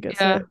fine. I didn't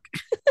get Yeah. sick.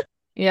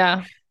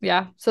 Yeah.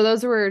 Yeah. So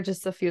those were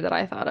just a few that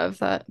I thought of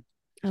that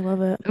I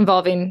love it.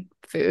 involving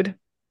food.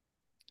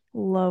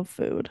 Love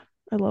food.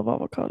 I love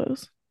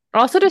avocados.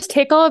 Also, just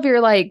take all of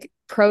your like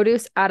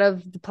produce out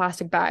of the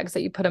plastic bags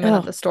that you put them in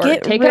at Oh, the store.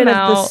 get Take them rid of the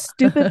out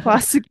stupid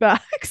plastic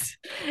bags.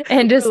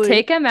 and just Really.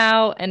 take them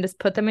out and just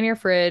put them in your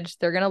fridge.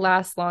 They're gonna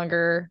last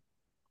longer.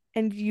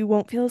 And you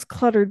won't feel as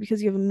cluttered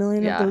because you have a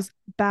million of Yeah. those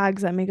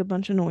bags that make a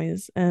bunch of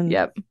noise and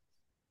Yep.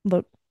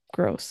 look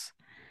gross.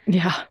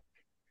 Yeah.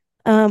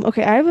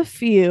 Okay, I have a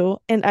few,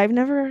 and I've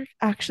never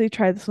actually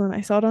tried this one.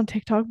 I saw it on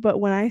TikTok, but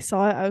when I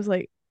saw it, I was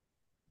like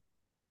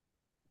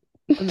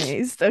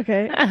amazed.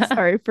 Okay,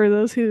 sorry for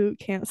those who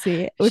can't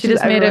see it, which She is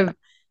just made everyone.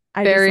 a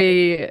I just like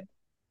very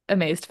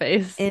amazed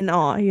face. in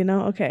awe,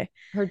 Okay.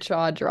 Her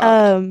jaw dropped.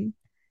 Um,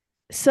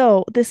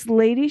 So this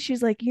lady,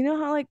 she's like, you know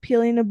how like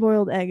peeling a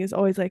boiled egg is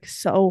always like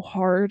so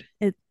hard.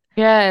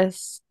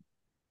 Yes.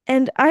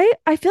 And I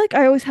feel like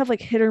I always have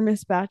like hit or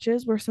miss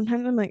batches where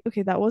sometimes I'm like,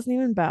 okay, that wasn't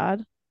even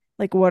bad.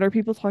 Like, what are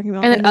people talking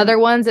about? And then And then other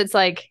ones, it's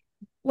like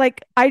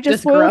I just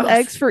just boiled gross.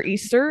 eggs for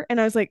Easter and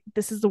I was like,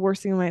 this is the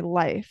worst thing in my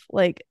life.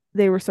 Like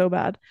they were so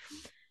bad.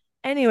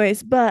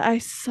 Anyways, but I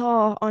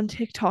saw on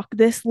TikTok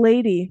this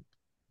lady,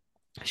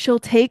 she'll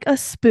take a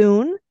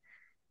spoon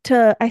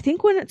to, I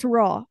think when it's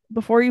raw,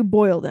 before you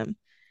boil them,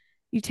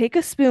 you take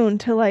a spoon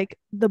to like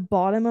the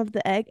bottom of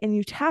the egg and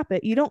you tap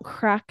it. You don't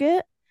crack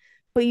it,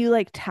 but you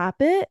like tap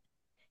it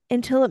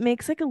until it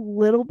makes like a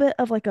little bit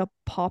of like a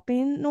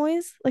popping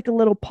noise, like a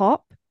little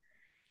pop.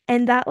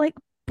 And that like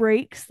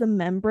breaks the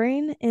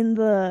membrane in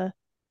the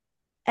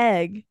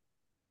egg.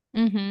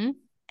 Mm-hmm.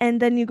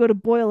 And then you go to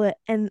boil it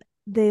and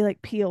they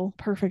like peel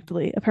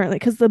perfectly, apparently,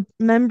 because the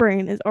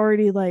membrane is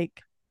already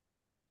like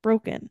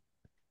broken.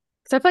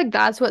 So I feel like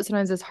that's what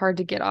sometimes is hard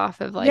to get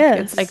off of. Like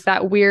it's like Yes,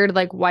 that weird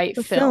like white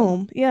the film.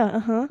 film. Yeah,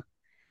 uh-huh.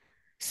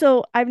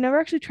 So I've never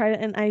actually tried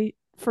it and I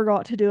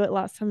forgot to do it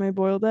last time I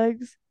boiled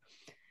eggs.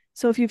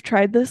 So if you've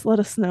tried this, let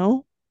us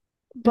know.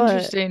 But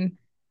Interesting.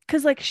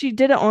 because like she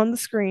did it on the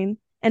screen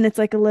and it's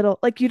like a little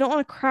like you don't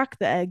want to crack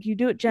the egg, you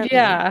do it gently,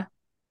 Yeah.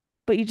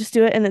 but you just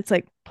do it and it's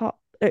like pop.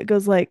 It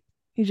goes like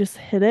you just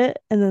hit it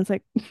and then it's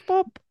like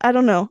pop. I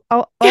don't know.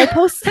 I'll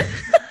post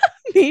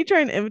me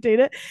trying to imitate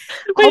it.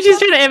 When I'll she's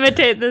post trying to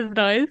imitate this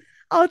noise.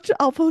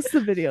 I'll post the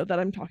video that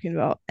I'm talking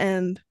about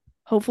and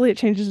hopefully it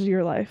changes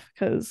your life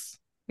because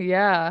I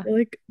Yeah. feel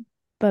like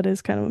that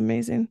is kind of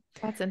amazing.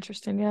 That's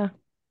interesting. Yeah.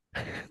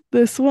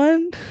 This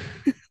one,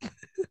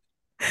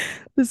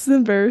 this is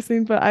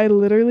embarrassing, but I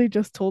literally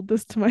just told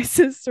this to my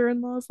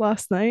sister-in-laws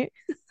last night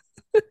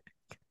Oh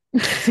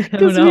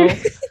because no.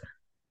 it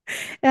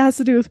has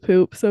to do with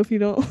poop. So if you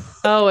don't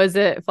Oh, is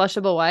it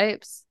flushable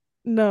wipes?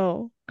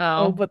 know,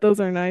 oh, Oh, but those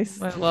are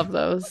nice. I love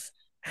those.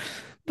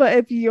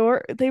 But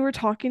if they were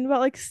talking about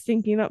like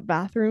stinking up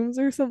bathrooms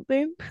or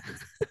something,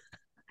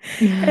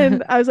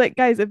 and I was like,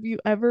 guys, if you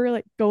ever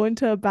like go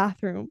into a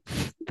bathroom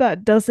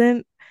that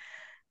doesn't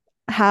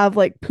have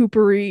like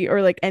poopery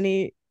or like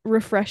any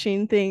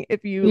refreshing thing,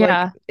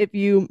 Yeah. if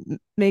you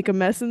make a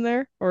mess in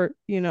there or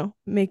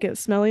make it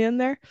smelly in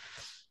there,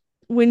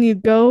 when you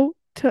go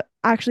to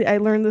actually, I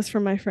learned this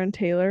from my friend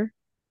Taylor,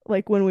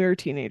 like when we were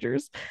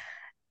teenagers.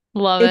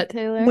 Love If it,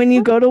 Taylor. when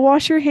you go to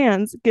wash your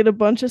hands, get a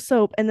bunch of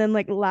soap and then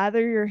like lather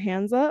your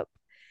hands up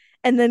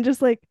and then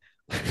just like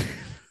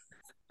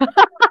nobody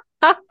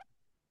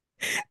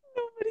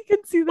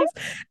can see this.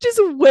 Just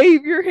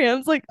wave your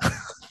hands like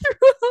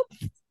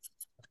throughout.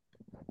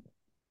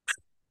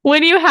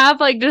 When you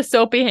have like just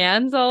soapy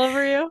hands all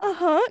over you.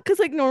 Uh-huh. Because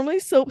like normally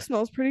soap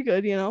smells pretty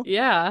good, you know?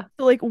 Yeah.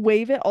 So like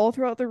wave it all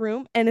throughout the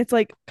room and it's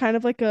like kind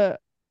of like a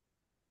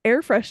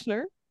air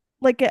freshener.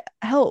 Like it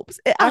helps.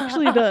 It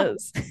actually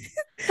does.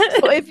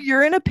 So if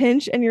you're in a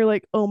pinch and you're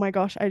like, oh my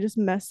gosh, I just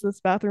messed this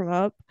bathroom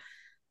up,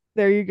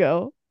 there you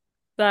go.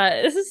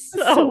 That is so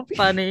Soapy.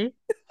 funny.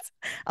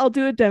 I'll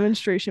do a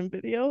demonstration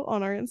video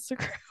on our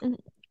Instagram.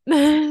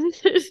 There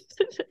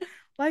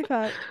Life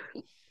hack.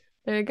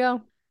 you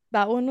go.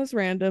 That one was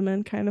random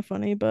and kind of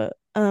funny, but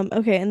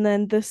okay, and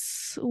then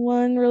this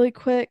one really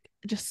quick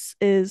just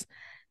is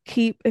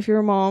keep if you're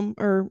a mom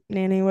or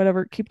nanny,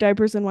 whatever, keep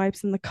diapers and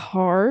wipes in the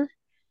car.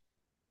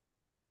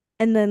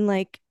 And then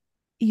like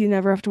you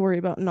never have to worry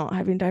about not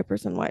having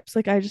diapers and wipes.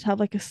 Like I just have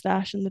like a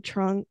stash in the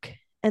trunk.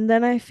 And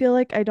then I feel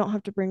like I don't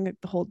have to bring like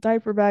the whole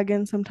diaper bag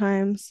in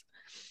sometimes.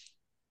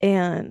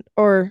 And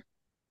or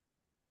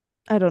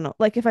I don't know.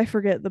 Like if I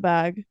forget the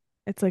bag,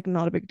 it's like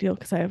not a big deal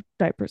because I have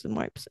diapers and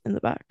wipes in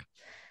the back.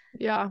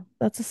 Yeah.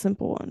 That's a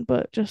simple one,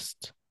 but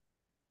just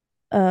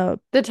a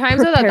The times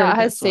though that has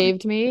preparedness one.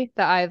 saved me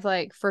that I've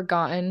like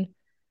forgotten.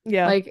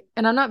 Yeah. Like,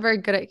 and I'm not very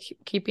good at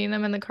keeping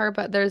them in the car,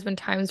 but there's been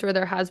times where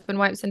there has been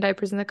wipes and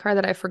diapers in the car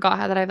that I forgot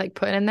how that I've like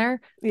put in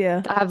there Yeah.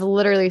 that have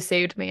literally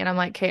saved me. And I'm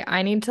like, okay,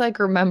 I need to like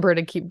remember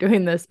to keep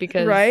doing this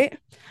because Right?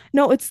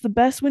 No, it's the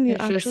best when you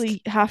it's just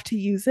actually have to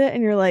use it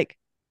and you're like,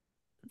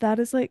 that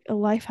is like a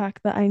life hack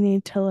that I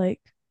need to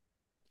like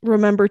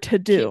remember to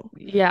keep, do.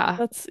 yeah,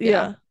 That's yeah.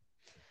 yeah.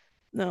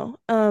 No.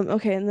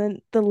 Okay, and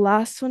then the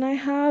last one I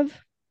have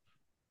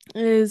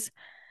is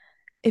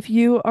if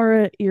you are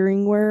an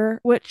earring wearer,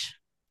 which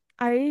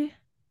I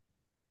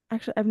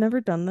actually I've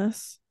never done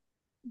this,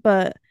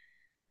 but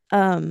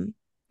um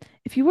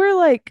if you wear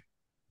like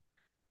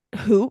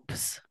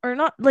hoops or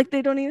not like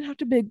they don't even have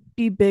to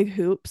be big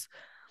hoops,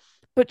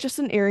 but just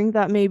an earring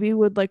that maybe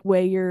would like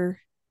weigh your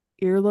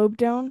earlobe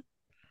down.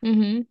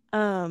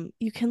 Mm-hmm.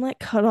 You can like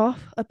cut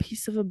off a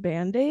piece of a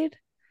band-aid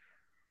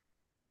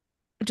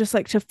just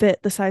like to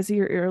fit the size of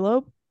your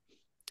earlobe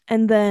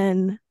and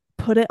then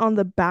put it on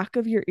the back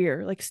of your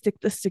ear, like stick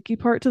the sticky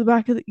part to the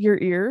back of your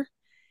ear,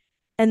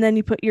 and then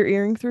you put your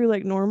earring through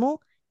like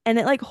normal, and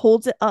it like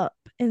holds it up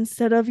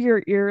instead of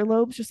your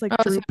earlobes just like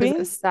Oh, so it doesn't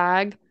drooping.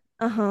 sag.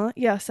 Uh-huh.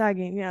 Yeah,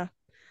 sagging. Yeah.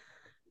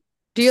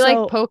 Do you like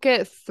So poke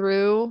it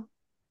through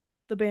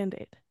the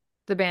band-aid.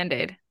 the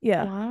band-aid?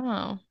 Yeah.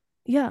 Wow.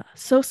 Yeah,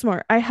 so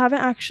smart. I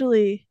haven't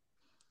actually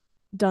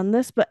done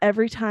this, but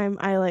every time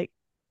I'm like,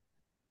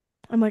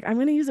 I'm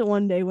gonna use it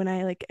one day when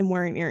I like am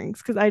wearing earrings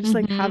because I just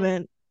like Mm-hmm.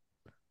 haven't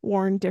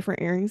worn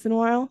different earrings in a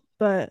while.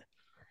 But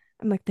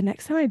I'm like, the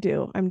next time I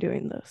do, I'm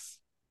doing this.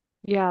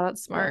 Yeah,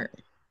 that's So smart.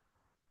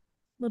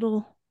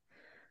 little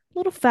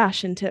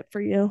fashion tip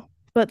for you.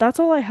 But that's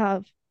all I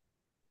have.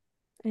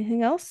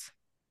 Anything else?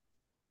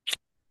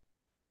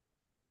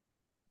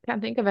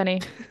 Can't think of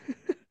any.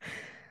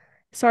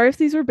 Sorry if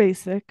these were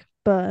basic,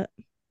 but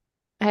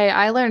Hey,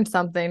 I learned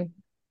something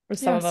with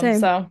some yeah, of them. same.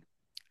 So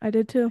I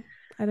did too.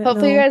 I didn't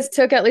hopefully you know. guys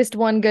took at least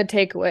one good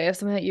takeaway of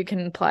something that you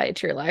can apply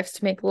to your lives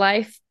to make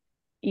life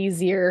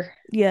easier.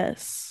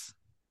 Yes.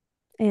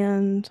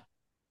 And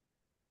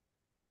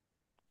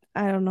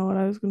I don't know what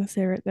I was gonna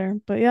say right there,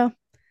 but yeah.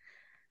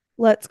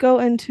 Let's go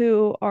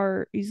into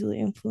our easily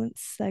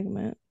influenced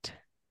segment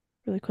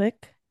really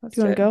quick. Let's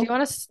Do you do want to it. Do go? you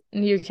want to?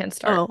 You can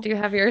start. Oh, Do you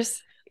have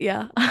yours?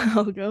 yeah,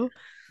 I'll go.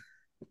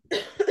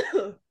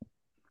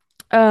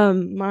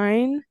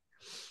 Mine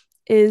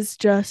is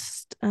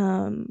just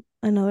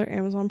another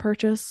Amazon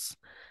purchase.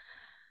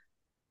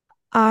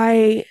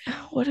 I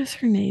what is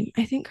her name?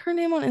 I think her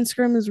name on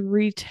Instagram is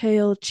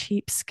Retail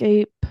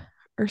Cheapskate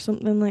or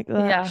something like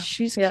that. Yeah.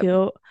 She's Yep.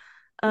 cute.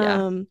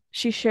 Yeah.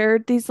 She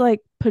shared these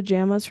like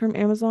pajamas from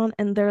Amazon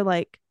and they're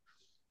like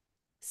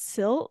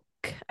silk,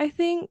 I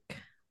think,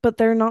 but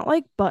they're not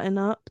like button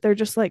up. They're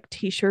just like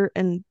t-shirt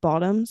and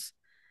bottoms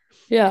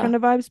Yeah. kind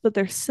of vibes, but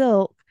they're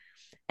silk.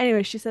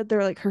 Anyway, she said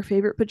they're like her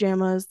favorite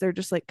pajamas. They're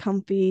just like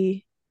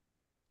comfy,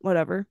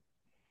 whatever.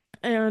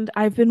 And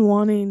I've been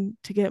wanting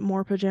to get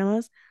more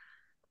pajamas.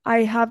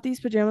 I have these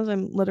pajamas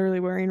I'm literally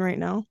wearing right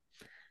now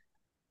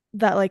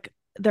that like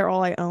they're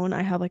all I own.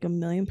 I have like a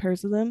million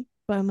pairs of them,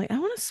 but I'm like, I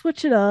want to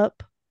switch it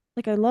up.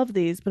 Like I love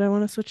these, but I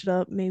want to switch it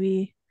up,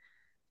 maybe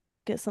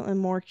get something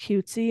more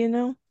cutesy, you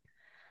know? Yeah.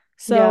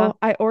 So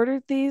I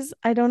ordered these.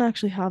 I don't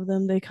actually have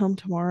them. They come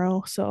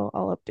tomorrow, so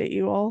I'll update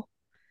you all.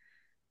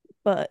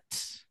 But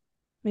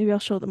maybe I'll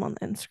show them on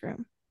the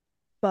Instagram.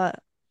 But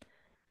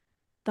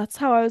that's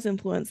how I was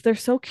influenced. They're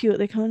so cute.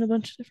 They come in a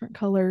bunch of different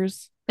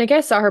colors. I think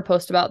I saw her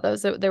post about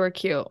those. They were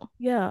cute.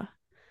 Yeah.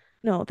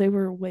 No, they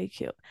were way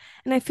cute.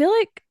 And I feel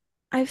like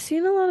I've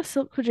seen a lot of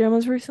silk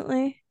pajamas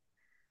recently,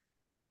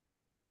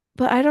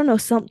 but I don't know,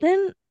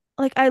 something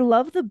like I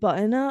love the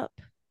button up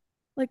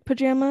like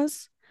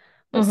pajamas,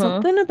 but Uh-huh.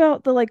 something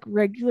about the like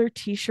regular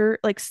t-shirt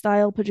like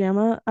style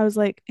pajama, I was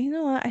like, you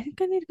know what? I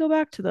think I need to go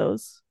back to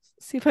those.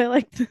 See if I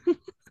like them.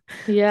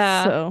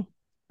 Yeah. So,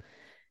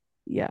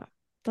 yeah,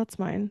 that's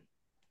mine.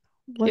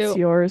 What's Cute.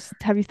 yours?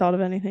 Have you thought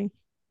of anything?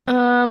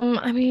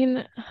 I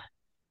mean,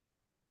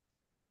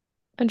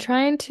 I'm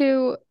trying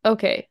to,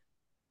 okay,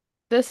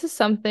 this is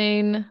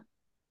something,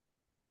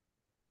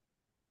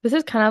 this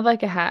is kind of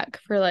like a hack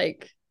for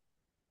like,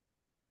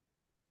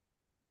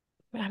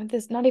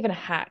 this not even a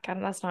hack. I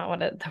don't, that's not what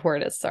the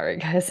word is. Sorry,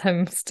 guys.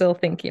 I'm still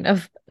thinking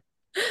of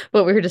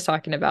what we were just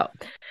talking about.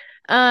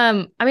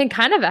 I mean,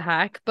 kind of a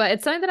hack, but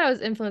it's something that I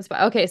was influenced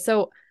by. Okay,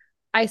 so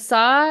I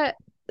saw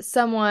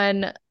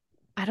someone,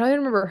 I don't even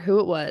remember who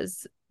it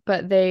was,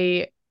 but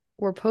they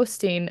were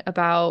posting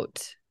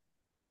about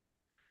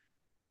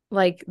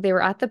like they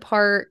were at the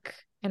park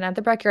and at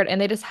the backyard and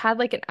they just had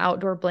like an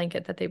outdoor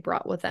blanket that they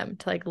brought with them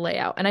to like lay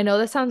out. And I know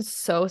this sounds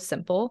so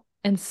simple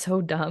and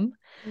so dumb,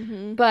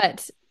 Mm-hmm.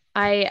 but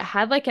I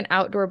had like an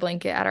outdoor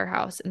blanket at our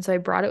house, and so I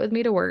brought it with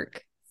me to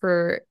work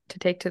for to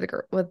take to the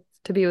girl with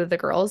to be with the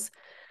girls.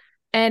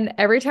 And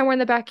every time we're in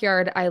the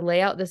backyard, I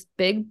lay out this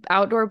big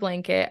outdoor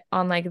blanket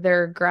on like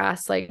their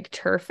grass like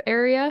turf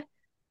area.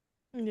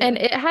 And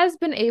Yeah. it has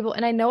been able,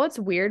 and I know it's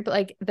weird, but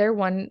like their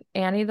one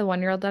Annie, the 1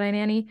 year old that I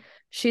nanny,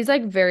 she's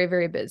like very,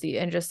 very busy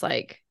and just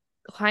like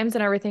climbs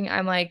and everything.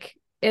 I'm like,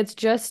 it's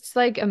just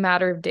like a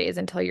matter of days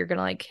until you're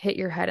gonna like hit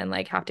your head and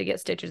like have to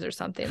get stitches or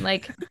something.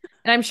 Like,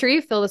 and I'm sure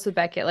you feel this with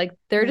Beckett. Like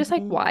they're just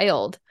like Mm-hmm.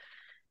 wild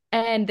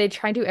and they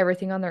try and do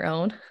everything on their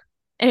own.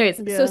 Anyways,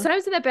 so Yeah.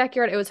 sometimes in that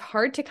backyard, it was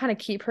hard to kind of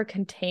keep her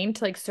contained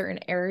to like certain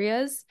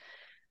areas.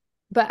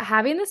 But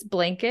having this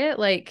blanket,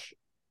 like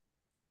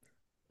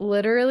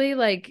literally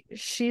like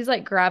she's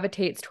like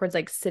gravitates towards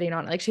like sitting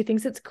on it. Like she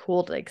thinks it's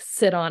cool to like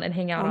sit on and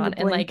hang out On the on.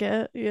 And like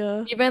blanket.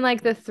 Yeah. even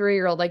like the 3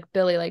 year old, like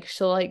Billy, like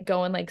she'll like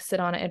go and like sit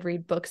on it and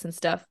read books and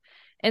stuff.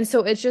 And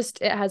so it's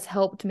just it has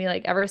helped me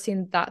like ever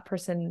seen that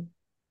person.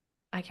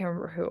 I can't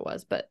remember who it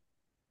was, but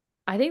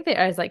I think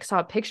that I was like saw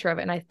a picture of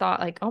it and I thought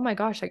like, oh my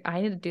gosh, like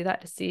I need to do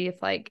that to see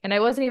if like, and it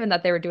wasn't even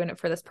that they were doing it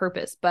for this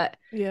purpose, but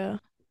Yeah.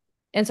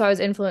 and so I was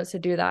influenced to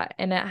do that.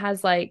 And it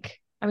has like,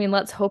 I mean,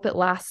 let's hope it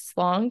lasts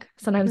long.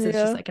 Sometimes it's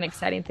just Yeah. like an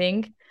exciting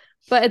thing.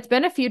 But it's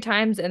been a few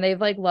times and they've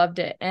like loved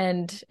it.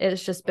 And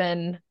it's just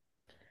been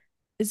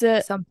Is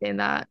it something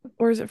that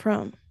where is it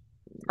from?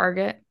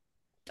 Target.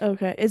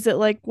 Okay. Is it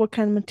like what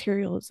kind of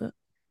material is it?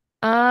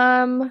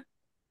 Um,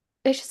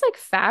 it's just like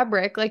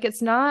fabric. Like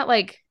it's not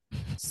like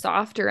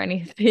soft or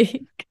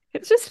anything.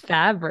 It's just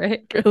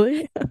fabric.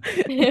 Really?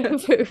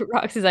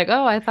 Roxy's like,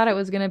 oh, I thought it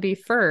was gonna be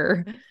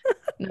fur.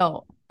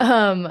 No.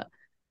 I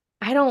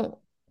don't,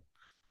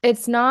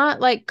 it's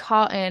not like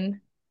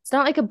cotton. It's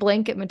not like a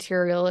blanket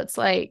material. It's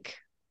like,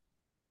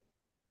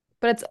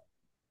 but it's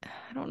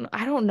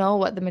I don't know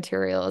what the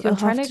material is. You'll I'm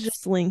trying have to to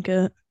just link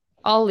it.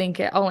 I'll link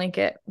it. I'll link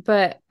it.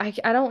 But I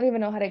don't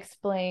even know how to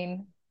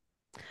explain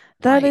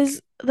That like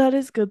is that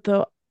is good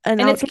though. An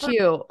and it's outdoor,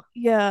 cute.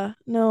 yeah,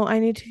 no, I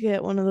need to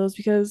get one of those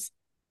because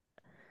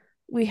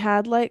we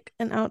had like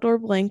an outdoor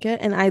blanket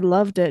and I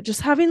loved it.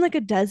 Just having like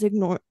a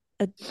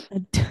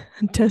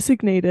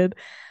designated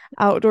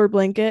outdoor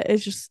blanket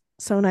is just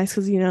so nice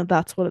because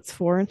that's what it's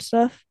for and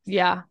stuff.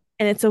 Yeah.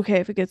 And it's okay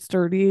if it gets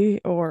dirty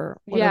or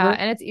Yeah, whatever.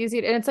 and it's easy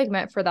and it's like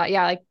meant for that.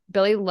 Yeah, like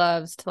Billy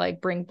loves to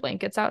like bring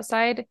blankets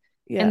outside and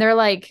Yeah. they're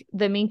like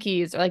the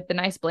minkies or like the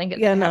nice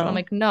blanket that Yeah, they have. And I'm no.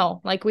 like,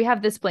 no, like we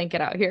have this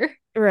blanket out here.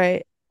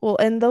 Right. Well,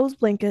 and those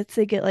blankets,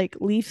 they get like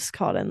leaves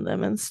caught in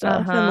them and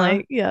stuff. And Uh-huh.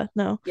 like, yeah,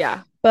 no.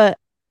 Yeah. But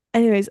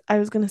anyways, I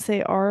was gonna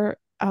say our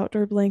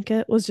outdoor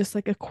blanket was just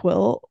like a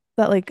quilt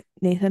that like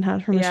Nathan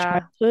had from his Yeah.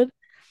 childhood.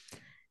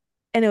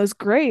 And it was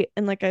great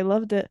and like I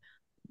loved it.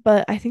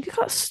 But I think it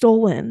got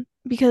stolen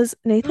because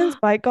Nathan's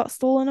bike got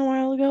stolen a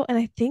while ago and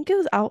I think it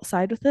was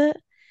outside with it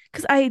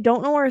because I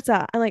don't know where it's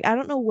at. I'm like, I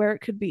don't know where it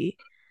could be.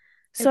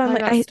 It So I'm probably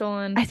like, got I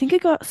stolen. think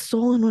it got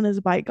stolen when his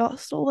bike got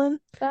stolen.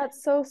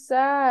 That's so And so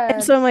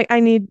sad. I'm like, I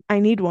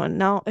need one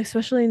now,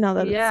 especially now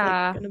that it's like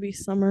Yeah. gonna be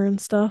summer and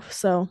stuff.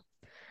 So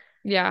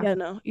Yeah. yeah,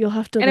 no, you'll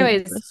have to link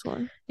Anyways, this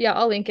one. yeah,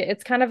 I'll link it.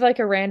 It's kind of like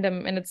a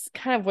random and it's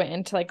kind of went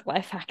into like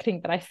life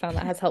hacking that I found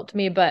that has helped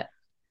me, but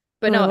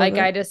I no, love like it.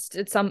 I just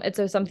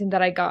something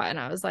that I got and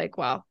I was like,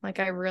 wow, like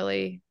I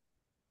really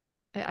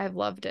I've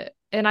loved it.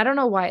 And I don't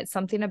know why it's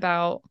something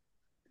about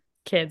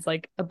kids,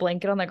 like a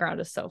blanket on the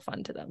ground is so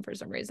fun to them for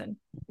some reason.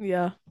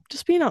 Yeah.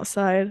 Just being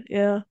outside.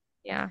 Yeah.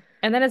 Yeah.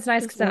 And then it's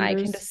nice Does because then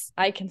wonders.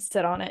 I can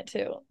sit on it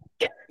too.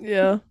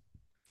 Yeah.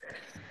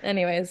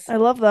 Anyways, I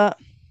love that.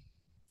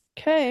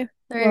 Okay.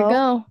 there you Well,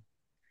 go.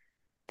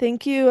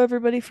 thank you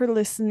everybody for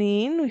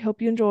listening. We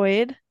hope you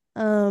enjoyed.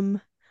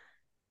 Um,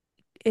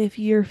 if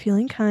you're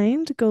feeling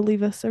kind, go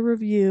leave us a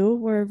review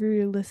wherever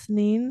you're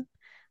listening.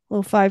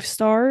 Little 5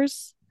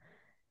 stars.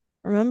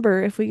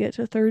 Remember, if we get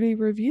to 30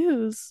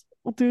 reviews,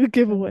 we'll do a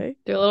giveaway.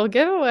 Do a little We're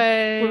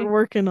giveaway.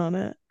 working on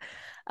it.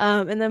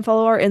 And then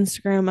follow our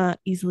Instagram at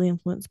Easily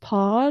Influenced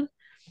Pod.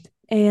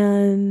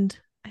 And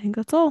I think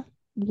that's all.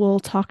 We'll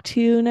talk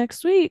to you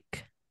next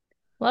week.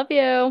 Love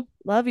you.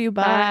 Love you.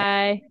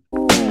 Bye. Bye.